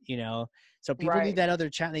tonight? So people need right. that other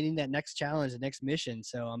they need that next challenge, the next mission.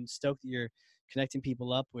 So I'm stoked that you're connecting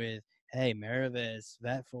people up with, hey, Maravis,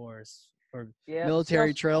 Vet Force, or Yep.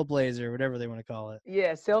 military trailblazer, whatever they want to call it.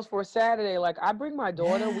 Yeah, Salesforce Saturday. Like, I bring my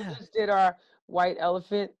daughter. We Yeah. just did our white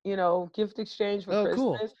elephant, gift exchange for Oh,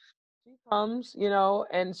 cool. Christmas. She comes,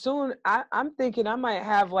 and soon I'm thinking I might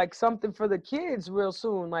have like something for the kids real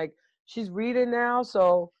soon. Like, she's reading now,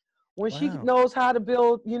 so when she Wow. knows how to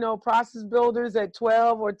build, process builders at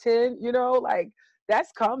 12 or 10, like,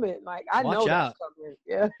 that's coming. Like, I Watch know that's out. coming.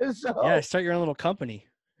 Yeah. Yeah, So start your own little company.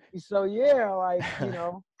 so yeah, like,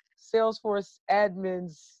 Salesforce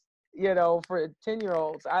admins, for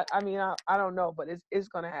 10-year-olds. I mean, I don't know, but it's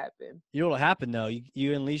gonna happen. You know what'll happen though?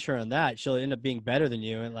 You unleash her on that, she'll end up being better than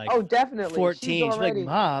you. And like Oh, definitely. She's 14, she'll be like, already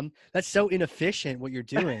Mom, that's so inefficient what you're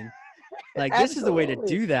doing. Like, this is the way to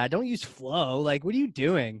absolutely, do that. Don't use flow. Like, what are you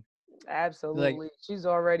doing? Like, absolutely. She's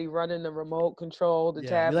already running the remote control, the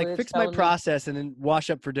yeah, be like, tablets, fix my telling me process and then wash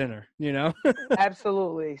up for dinner,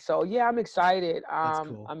 absolutely. So yeah, I'm excited. That's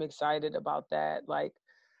cool. I'm excited about that. Like,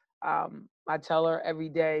 I tell her every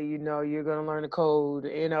day, you're gonna learn the code,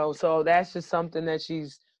 so that's just something that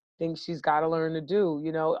she's thinks she's got to learn to do.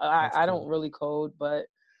 That's I don't cool. really code, but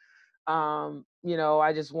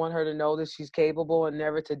I just want her to know that she's capable and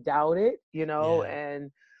never to doubt it, Yeah.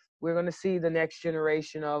 and we're going to see the next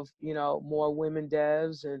generation of, more women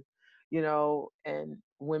devs, and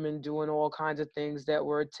women doing all kinds of things that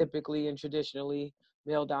were typically and traditionally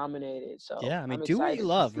male dominated. So Yeah. I mean, I'm do what you excited to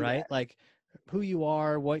love, see right? that. Like who you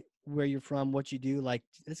are, where you're from, what you do. Like,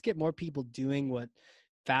 let's get more people doing what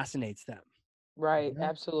fascinates them. Right. You know?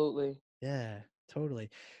 Absolutely. Yeah,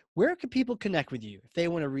 totally. Where can people connect with you if they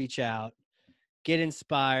want to reach out, get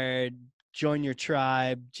inspired, join your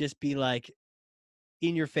tribe, just be like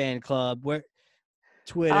in your fan club? Where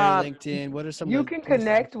Twitter, Um, LinkedIn, what are some of you the can places they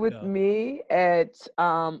connect can with go? me at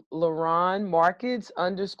LaRon Markets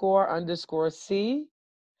 __C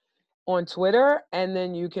on Twitter, and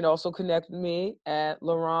then you can also connect with me at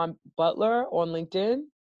LaRon Butler on LinkedIn.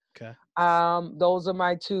 Okay. Those are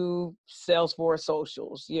my two Salesforce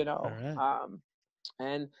socials, All right.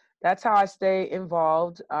 and that's how I stay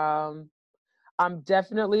involved. I'm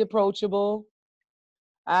definitely approachable.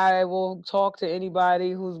 I will talk to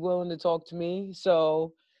anybody who's willing to talk to me.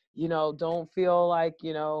 So, don't feel like,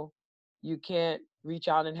 you can't reach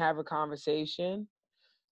out and have a conversation.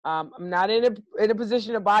 I'm not in a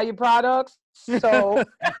position to buy your products, so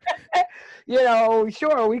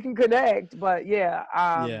sure, we can connect. But yeah,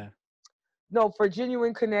 Yeah. no, for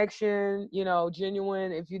genuine connection,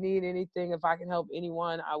 genuine. If you need anything, if I can help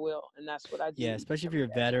anyone, I will, and that's what I Yeah, do especially if every you're a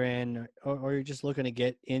day. veteran or you're just looking to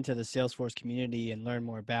get into the Salesforce community and learn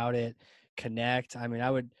more about it, connect. I mean,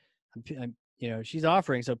 she's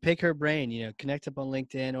offering, so pick her brain, connect up on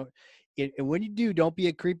LinkedIn and when you do, don't be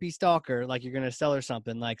a creepy stalker. Like you're going to sell her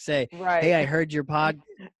something like say, Right. hey, I heard your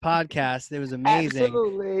podcast. It was amazing.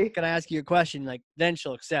 Absolutely. Can I ask you a question? Like, then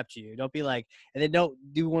she'll accept you. Don't be like, and then don't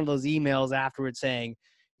do one of those emails afterwards saying,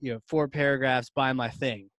 4 paragraphs, buy my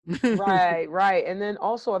thing. Right, right. And then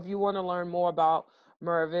also, if you want to learn more about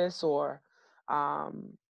Mervis or um,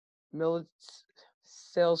 mili-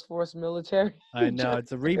 Salesforce military, I know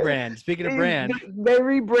it's a rebrand. Speaking of brand, they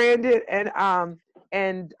rebranded and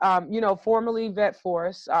formerly Vet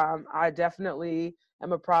Force. I definitely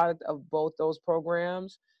am a product of both those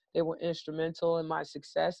programs. They were instrumental in my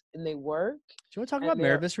success, and they work. do you want to talk And about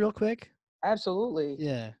they're Maravis real quick? absolutely,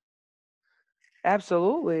 Yeah. We'll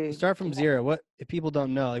absolutely. start from zero. What if people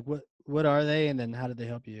don't know? Like what are they and then how did they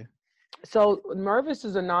help you? So Mervis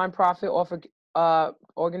is a nonprofit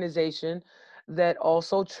organization that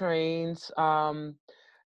also trains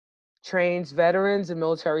veterans and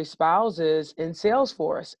military spouses in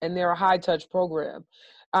Salesforce, and they're a high touch program.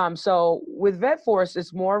 So with VetForce,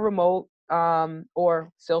 it's more remote,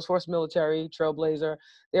 or Salesforce Military, Trailblazer.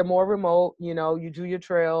 They're more remote. You know, you do your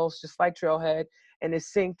trails just like Trailhead, and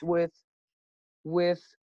it's synced with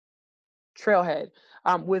Trailhead.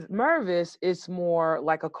 With Mervis, it's more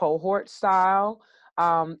like a cohort style.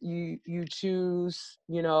 You choose,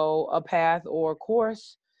 you know, a path or a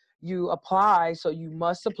course. You apply, so you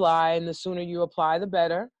must apply, and the sooner you apply, the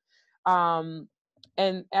better. Um,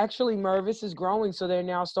 and actually, Mervis is growing, so they're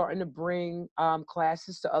now starting to bring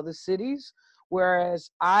classes to other cities.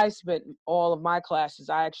 Whereas I spent all of my classes,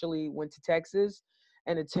 I actually went to Texas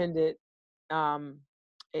and attended um,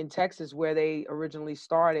 in Texas where they originally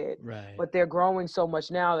started. Right. But they're growing so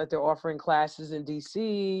much now that they're offering classes in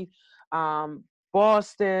DC, um,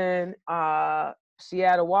 Boston,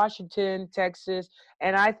 Seattle, Washington, Texas,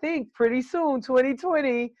 and I think pretty soon,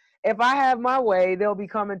 2020, if I have my way, they'll be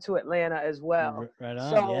coming to Atlanta as well. Right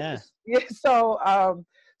on. So Yeah. yeah,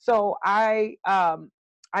 so I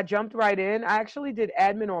jumped right in. I actually did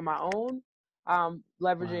admin on my own, Wow.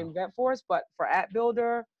 leveraging VetForce, but for App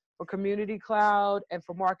Builder, for Community Cloud, and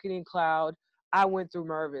for Marketing Cloud, I went through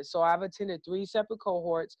Mervis. So I've attended 3 separate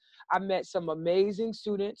cohorts. I've met some amazing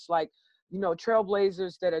students, like, you know,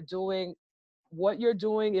 trailblazers that are doing what you're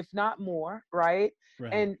doing, if not more, right?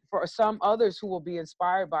 Right. And for some others who will be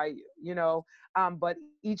inspired by you, you know, but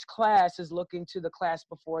each class is looking to the class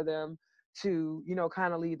before them to, you know,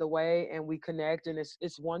 kind of lead the way, and we connect, and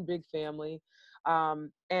it's one big family. And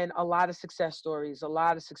a lot of success stories,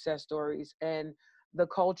 and the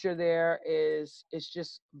culture there is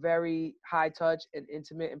just very high touch and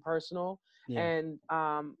intimate and personal. Yeah. And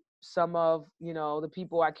some of, you know, the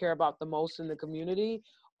people I care about the most in the community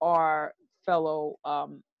are fellow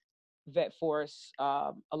VetForce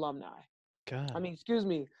alumni. I God. mean, excuse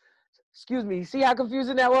me. See how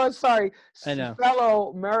confusing that was? Sorry. I know.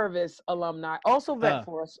 Fellow Mervis alumni, also Oh,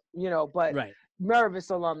 VetForce, you know, but right.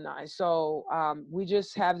 Mervis alumni. So we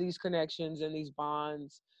just have these connections and these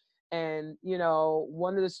bonds. And, you know,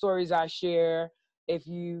 one of the stories I share, if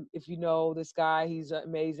you know this guy, he's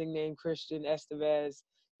amazing, named Christian Estevez.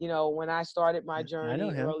 You know, when I started my I know journey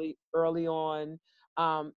him. early on,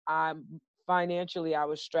 I'm financially, I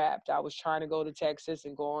was strapped. I was trying to go to Texas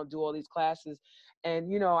and go on do all these classes,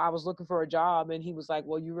 and, you know, I was looking for a job, and he was like,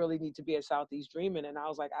 well, you really need to be at Southeast Dreaming. And I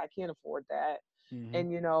was like, I can't afford that. Hmm.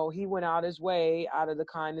 And, you know, he went out his way, out of the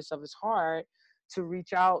kindness of his heart, to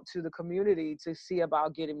reach out to the community to see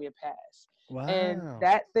about getting me a pass. And Wow.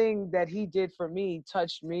 that thing that he did for me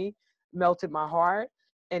touched me, melted my heart,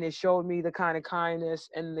 and it showed me the kind of kindness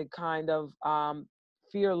and the kind of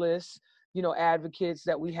fearless, you know, advocates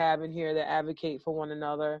that we have in here that advocate for one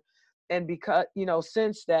another. And because, you know,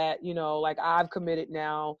 since that, you know, like, I've committed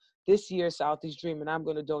now this year, Southeast Dream, and I'm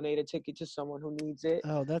going to donate a ticket to someone who needs it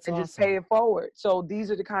Oh, that's and just pay awesome. it forward. So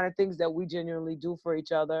these are the kind of things that we genuinely do for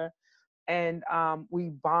each other, and we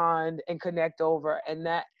bond and connect over. And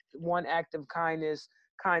that one act of kindness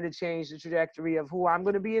kind of changed the trajectory of who I'm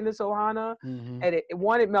going to be in this Ohana. Hmm. And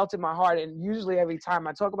it melted my heart. And usually every time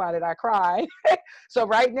I talk about it, I cry. So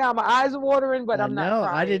right now my eyes are watering, but I I'm not know.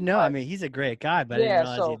 I didn't crying. know. I But mean, he's a great guy, but I didn't yeah,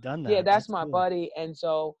 realize so he'd done yeah, that. that's That's my cool. buddy. And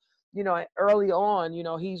so, you know, early on, you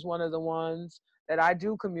know, he's one of the ones that I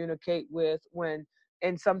do communicate with when,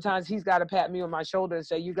 and sometimes he's got to pat me on my shoulder and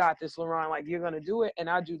say, you got this, LaRon, like, you're going to do it. And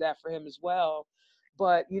I do that for him as well.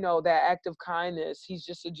 But, you know, that act of kindness, he's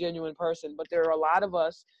just a genuine person. But there are a lot of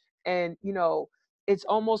us, and, you know, it's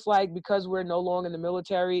almost like, because we're no longer in the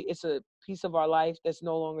military, it's a piece of our life that's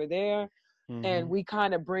no longer there. And Hmm. we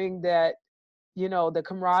kind of bring that, you know, the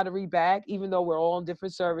camaraderie back, even though we're all in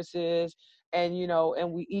different services. And, you know,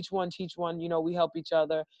 and we each one teach one, you know, we help each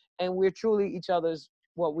other, and we're truly each other's,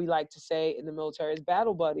 what we like to say in the military is,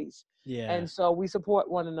 battle buddies. Yeah. And so we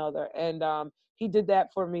support one another. And he did that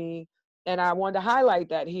for me. And I wanted to highlight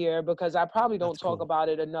that here because I probably don't That's talk cool. about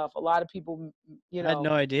it enough. A lot of people, you I had know,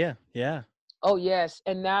 no idea. Yeah. oh yes.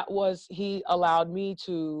 And that was, he allowed me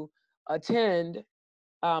to attend,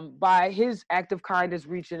 by his act of kindness,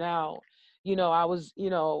 reaching out. You know, I was,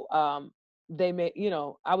 you know, they made, you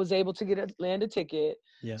know, I was able to land a ticket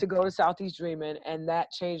Yeah. to go to Southeast Dreaming, and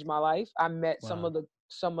that changed my life. I met Wow.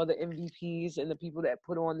 some of the MVPs and the people that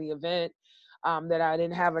put on the event, that I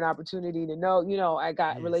didn't have an opportunity to know. You know, I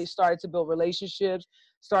got really Jeez. started to build relationships,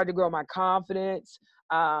 started to grow my confidence.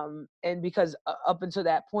 And because up until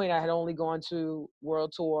that point, I had only gone to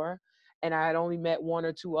World Tour, and I had only met 1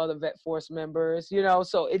 or 2 other VetForce members, you know,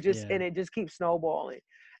 so Yeah. it just keeps snowballing.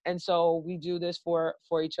 And so we do this for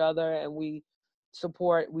each other, and we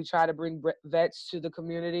try to bring vets to the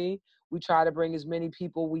community. We try to bring as many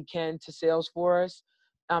people we can to Salesforce.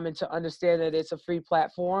 and to understand that it's a free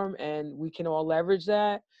platform and we can all leverage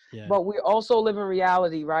that. Yeah. But we also live in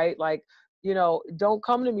reality, right? Like, don't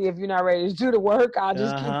come to me if you're not ready to do the work.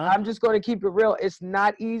 Uh-huh. I'm just going to keep it real. It's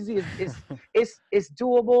not easy. It's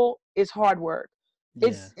doable. It's hard work. Yeah.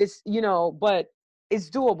 But it's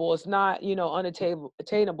doable. It's not,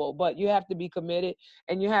 unattainable, but you have to be committed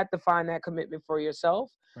and you have to find that commitment for yourself.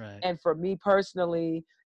 Right. And for me personally,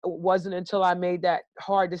 it wasn't until I made that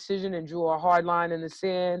hard decision and drew a hard line in the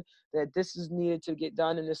sand that this is needed to get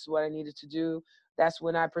done and this is what I needed to do. That's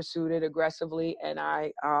when I pursued it aggressively, and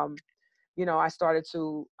I started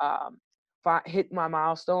to hit my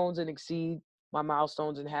milestones and exceed my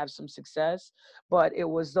milestones and have some success. But it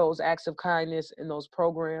was those acts of kindness and those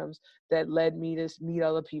programs that led me to meet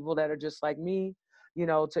other people that are just like me,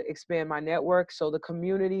 to expand my network. So the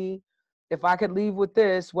community, if I could leave with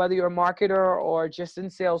this, whether you're a marketer or just in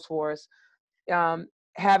Salesforce, um,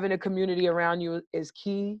 having a community around you is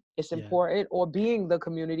key. It's Yeah. important, or being the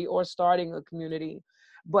community or starting a community.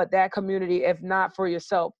 But that community, if not for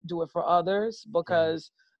yourself, do it for others, Yeah.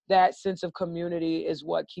 because that sense of community is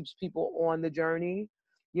what keeps people on the journey,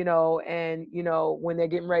 and, when they're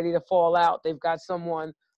getting ready to fall out, they've got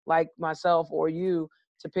someone like myself or you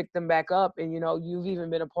to pick them back up. And, you've even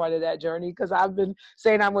been a part of that journey, because I've been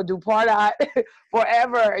saying I'm going to do part-out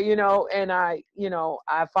forever, and I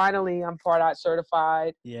finally, I'm part-out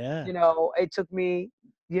certified. Yeah. It took me,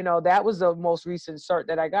 that was the most recent cert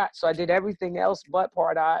that I got. So I did everything else but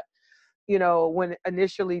part-out, when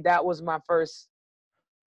initially that was my first,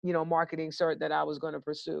 marketing cert that I was going to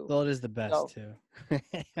pursue. Well, it is the best So too.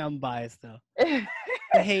 I'm biased though.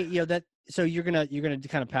 But hey, so you're gonna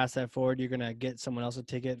kind of pass that forward. You're gonna get someone else a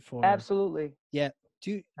ticket for. absolutely. Yeah.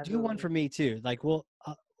 Do one Absolutely. for me too. Like we'll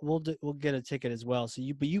get a ticket as well. So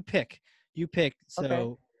you pick Okay.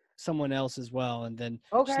 so someone else as well, and then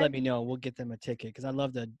just let Okay. me know. We'll get them a ticket because I'd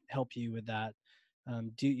love to help you with that.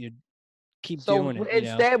 Do you keep So doing it?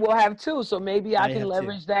 instead, we'll have two. So maybe Now I you can have two.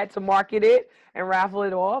 leverage that to market it and raffle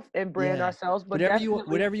it off and brand Yeah. ourselves. But definitely,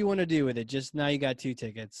 Whatever you want to do with it. Just now you got two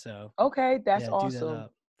tickets. So okay, that's yeah, do that awesome.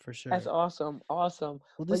 up for That's sure. awesome. Awesome.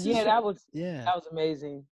 Well, But this is yeah, yeah. that was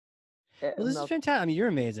amazing. Well, this is Milton. fantastic. I mean, you're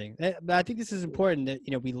amazing. But I think this is important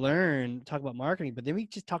that we learn talk about marketing, but then we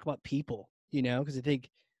just talk about people. Because I think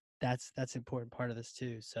that's an important part of this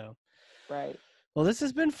too. So, Right. well, this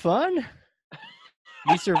has been fun.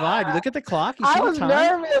 You survived. You look at the clock. You I see the was time.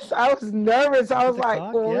 nervous. I was nervous. Look I at was the like,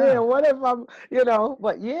 clock. well, Yeah. man, what if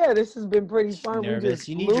but yeah, this has been pretty She's fun. We nervous. just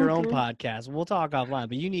You need flew your own through. podcast. We'll talk offline,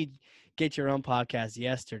 but you need get your own podcast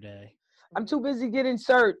yesterday. I'm too busy getting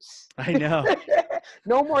certs. I know.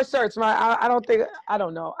 No more certs. I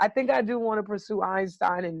don't know. I think I do want to pursue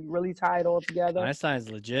Einstein and really tie it all together. Einstein's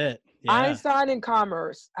legit. Yeah. Einstein in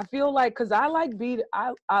commerce. I feel like, because I like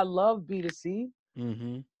I love B2C,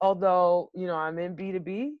 Mm-hmm. although, I'm in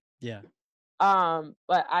B2B. Yeah.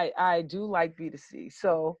 But I do like B2C.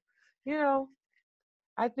 So, you know,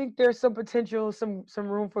 I think there's some potential, some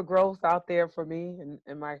room for growth out there for me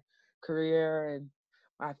and my career and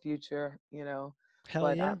my future, Hell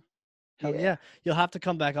But yeah. Hell yeah. yeah. You'll have to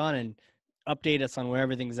come back on and update us on where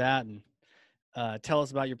everything's at and tell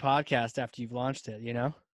us about your podcast after you've launched it.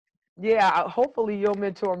 Yeah, hopefully you'll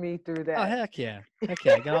mentor me through Oh, that. heck yeah. Heck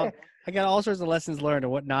yeah. I got all sorts of lessons learned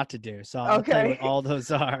and what not to do. So I'll tell you what Okay. all those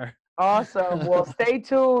are. Awesome. Well, stay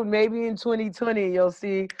tuned. Maybe in 2020 you'll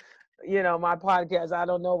see, my podcast. I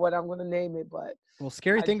don't know what I'm going to name it, but Well,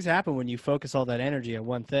 scary I things happen when you focus all that energy on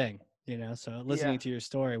one thing. So yeah, listening to your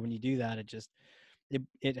story, when you do that,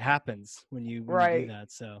 it happens when you do right.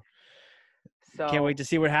 that. So can't wait So, to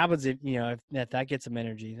see what happens if that gets some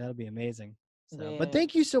energy. That'll be amazing. So, but man,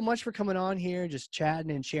 thank you so much for coming on here, just chatting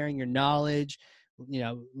and sharing your knowledge,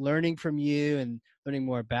 learning from you and learning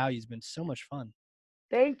more about you has been so much fun.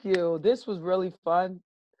 thank you. This was really fun.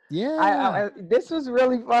 Yeah. This was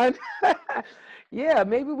really fun. Yeah,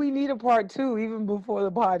 maybe we need a part two even before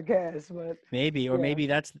the podcast, but Maybe, or yeah. maybe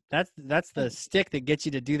that's the stick that gets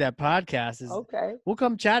you to do that podcast is Okay. we'll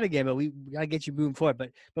come chat again, but we gotta get you moving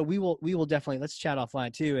forward. But we will definitely let's chat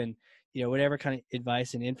offline too. And whatever kind of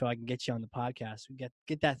advice and info I can get you on the podcast, we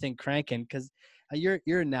get that thing cranking because you're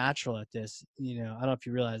a natural at this. I don't know if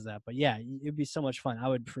you realize that, but yeah, it'd be so much fun. I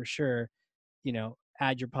would for sure,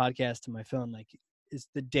 add your podcast to my phone like it's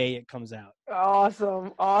the day it comes out. Awesome.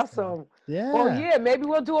 So, Awesome. Well, yeah. yeah, maybe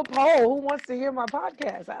we'll do a poll. Who wants to hear my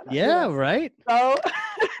podcast? Yeah, right. So,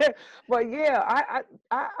 but yeah,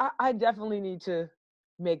 I definitely need to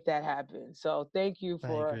make that happen. So thank you I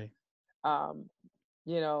for, agree. um,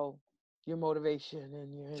 your motivation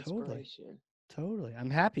and your Totally. inspiration. Totally. I'm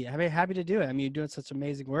happy. I'm very happy to do it. I mean, you're doing such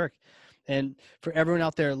amazing work. And for everyone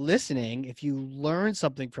out there listening, if you learn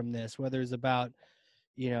something from this, whether it's about,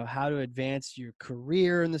 how to advance your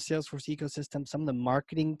career in the Salesforce ecosystem, some of the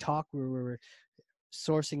marketing talk where we're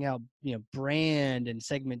sourcing out, brand and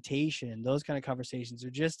segmentation, those kind of conversations,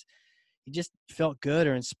 are just, you just felt good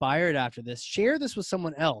or inspired after this, share this with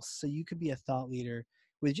someone else so you could be a thought leader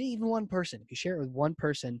with even one person. If you share it with one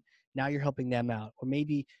person, now you're helping them out. Or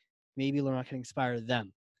maybe LaRon can inspire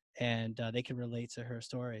them, and they can relate to her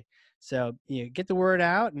story. So, get the word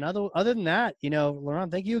out. And other than that,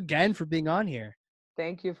 LaRon, thank you again for being on here.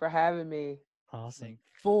 Thank you for having me. Awesome.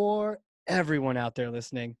 For everyone out there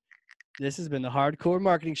listening, this has been the Hardcore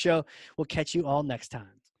Marketing Show. We'll catch you all next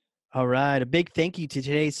time. All right. A big thank you to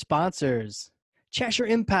today's sponsors. Cheshire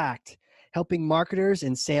Impact, helping marketers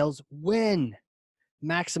and sales win,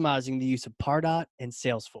 maximizing the use of Pardot and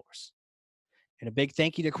Salesforce. And a big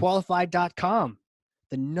thank you to Qualified.com,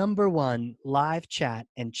 the #1 live chat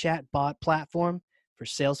and chatbot platform for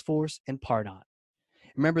Salesforce and Pardot.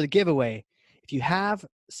 Remember the giveaway. If you have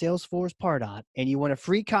Salesforce Pardot and you want a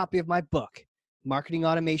free copy of my book, Marketing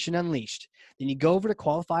Automation Unleashed, then you go over to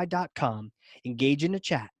Qualified.com, engage in a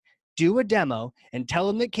chat, do a demo, and tell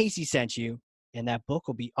them that Casey sent you, and that book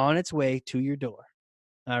will be on its way to your door.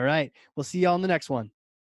 All right. We'll see you all in the next one.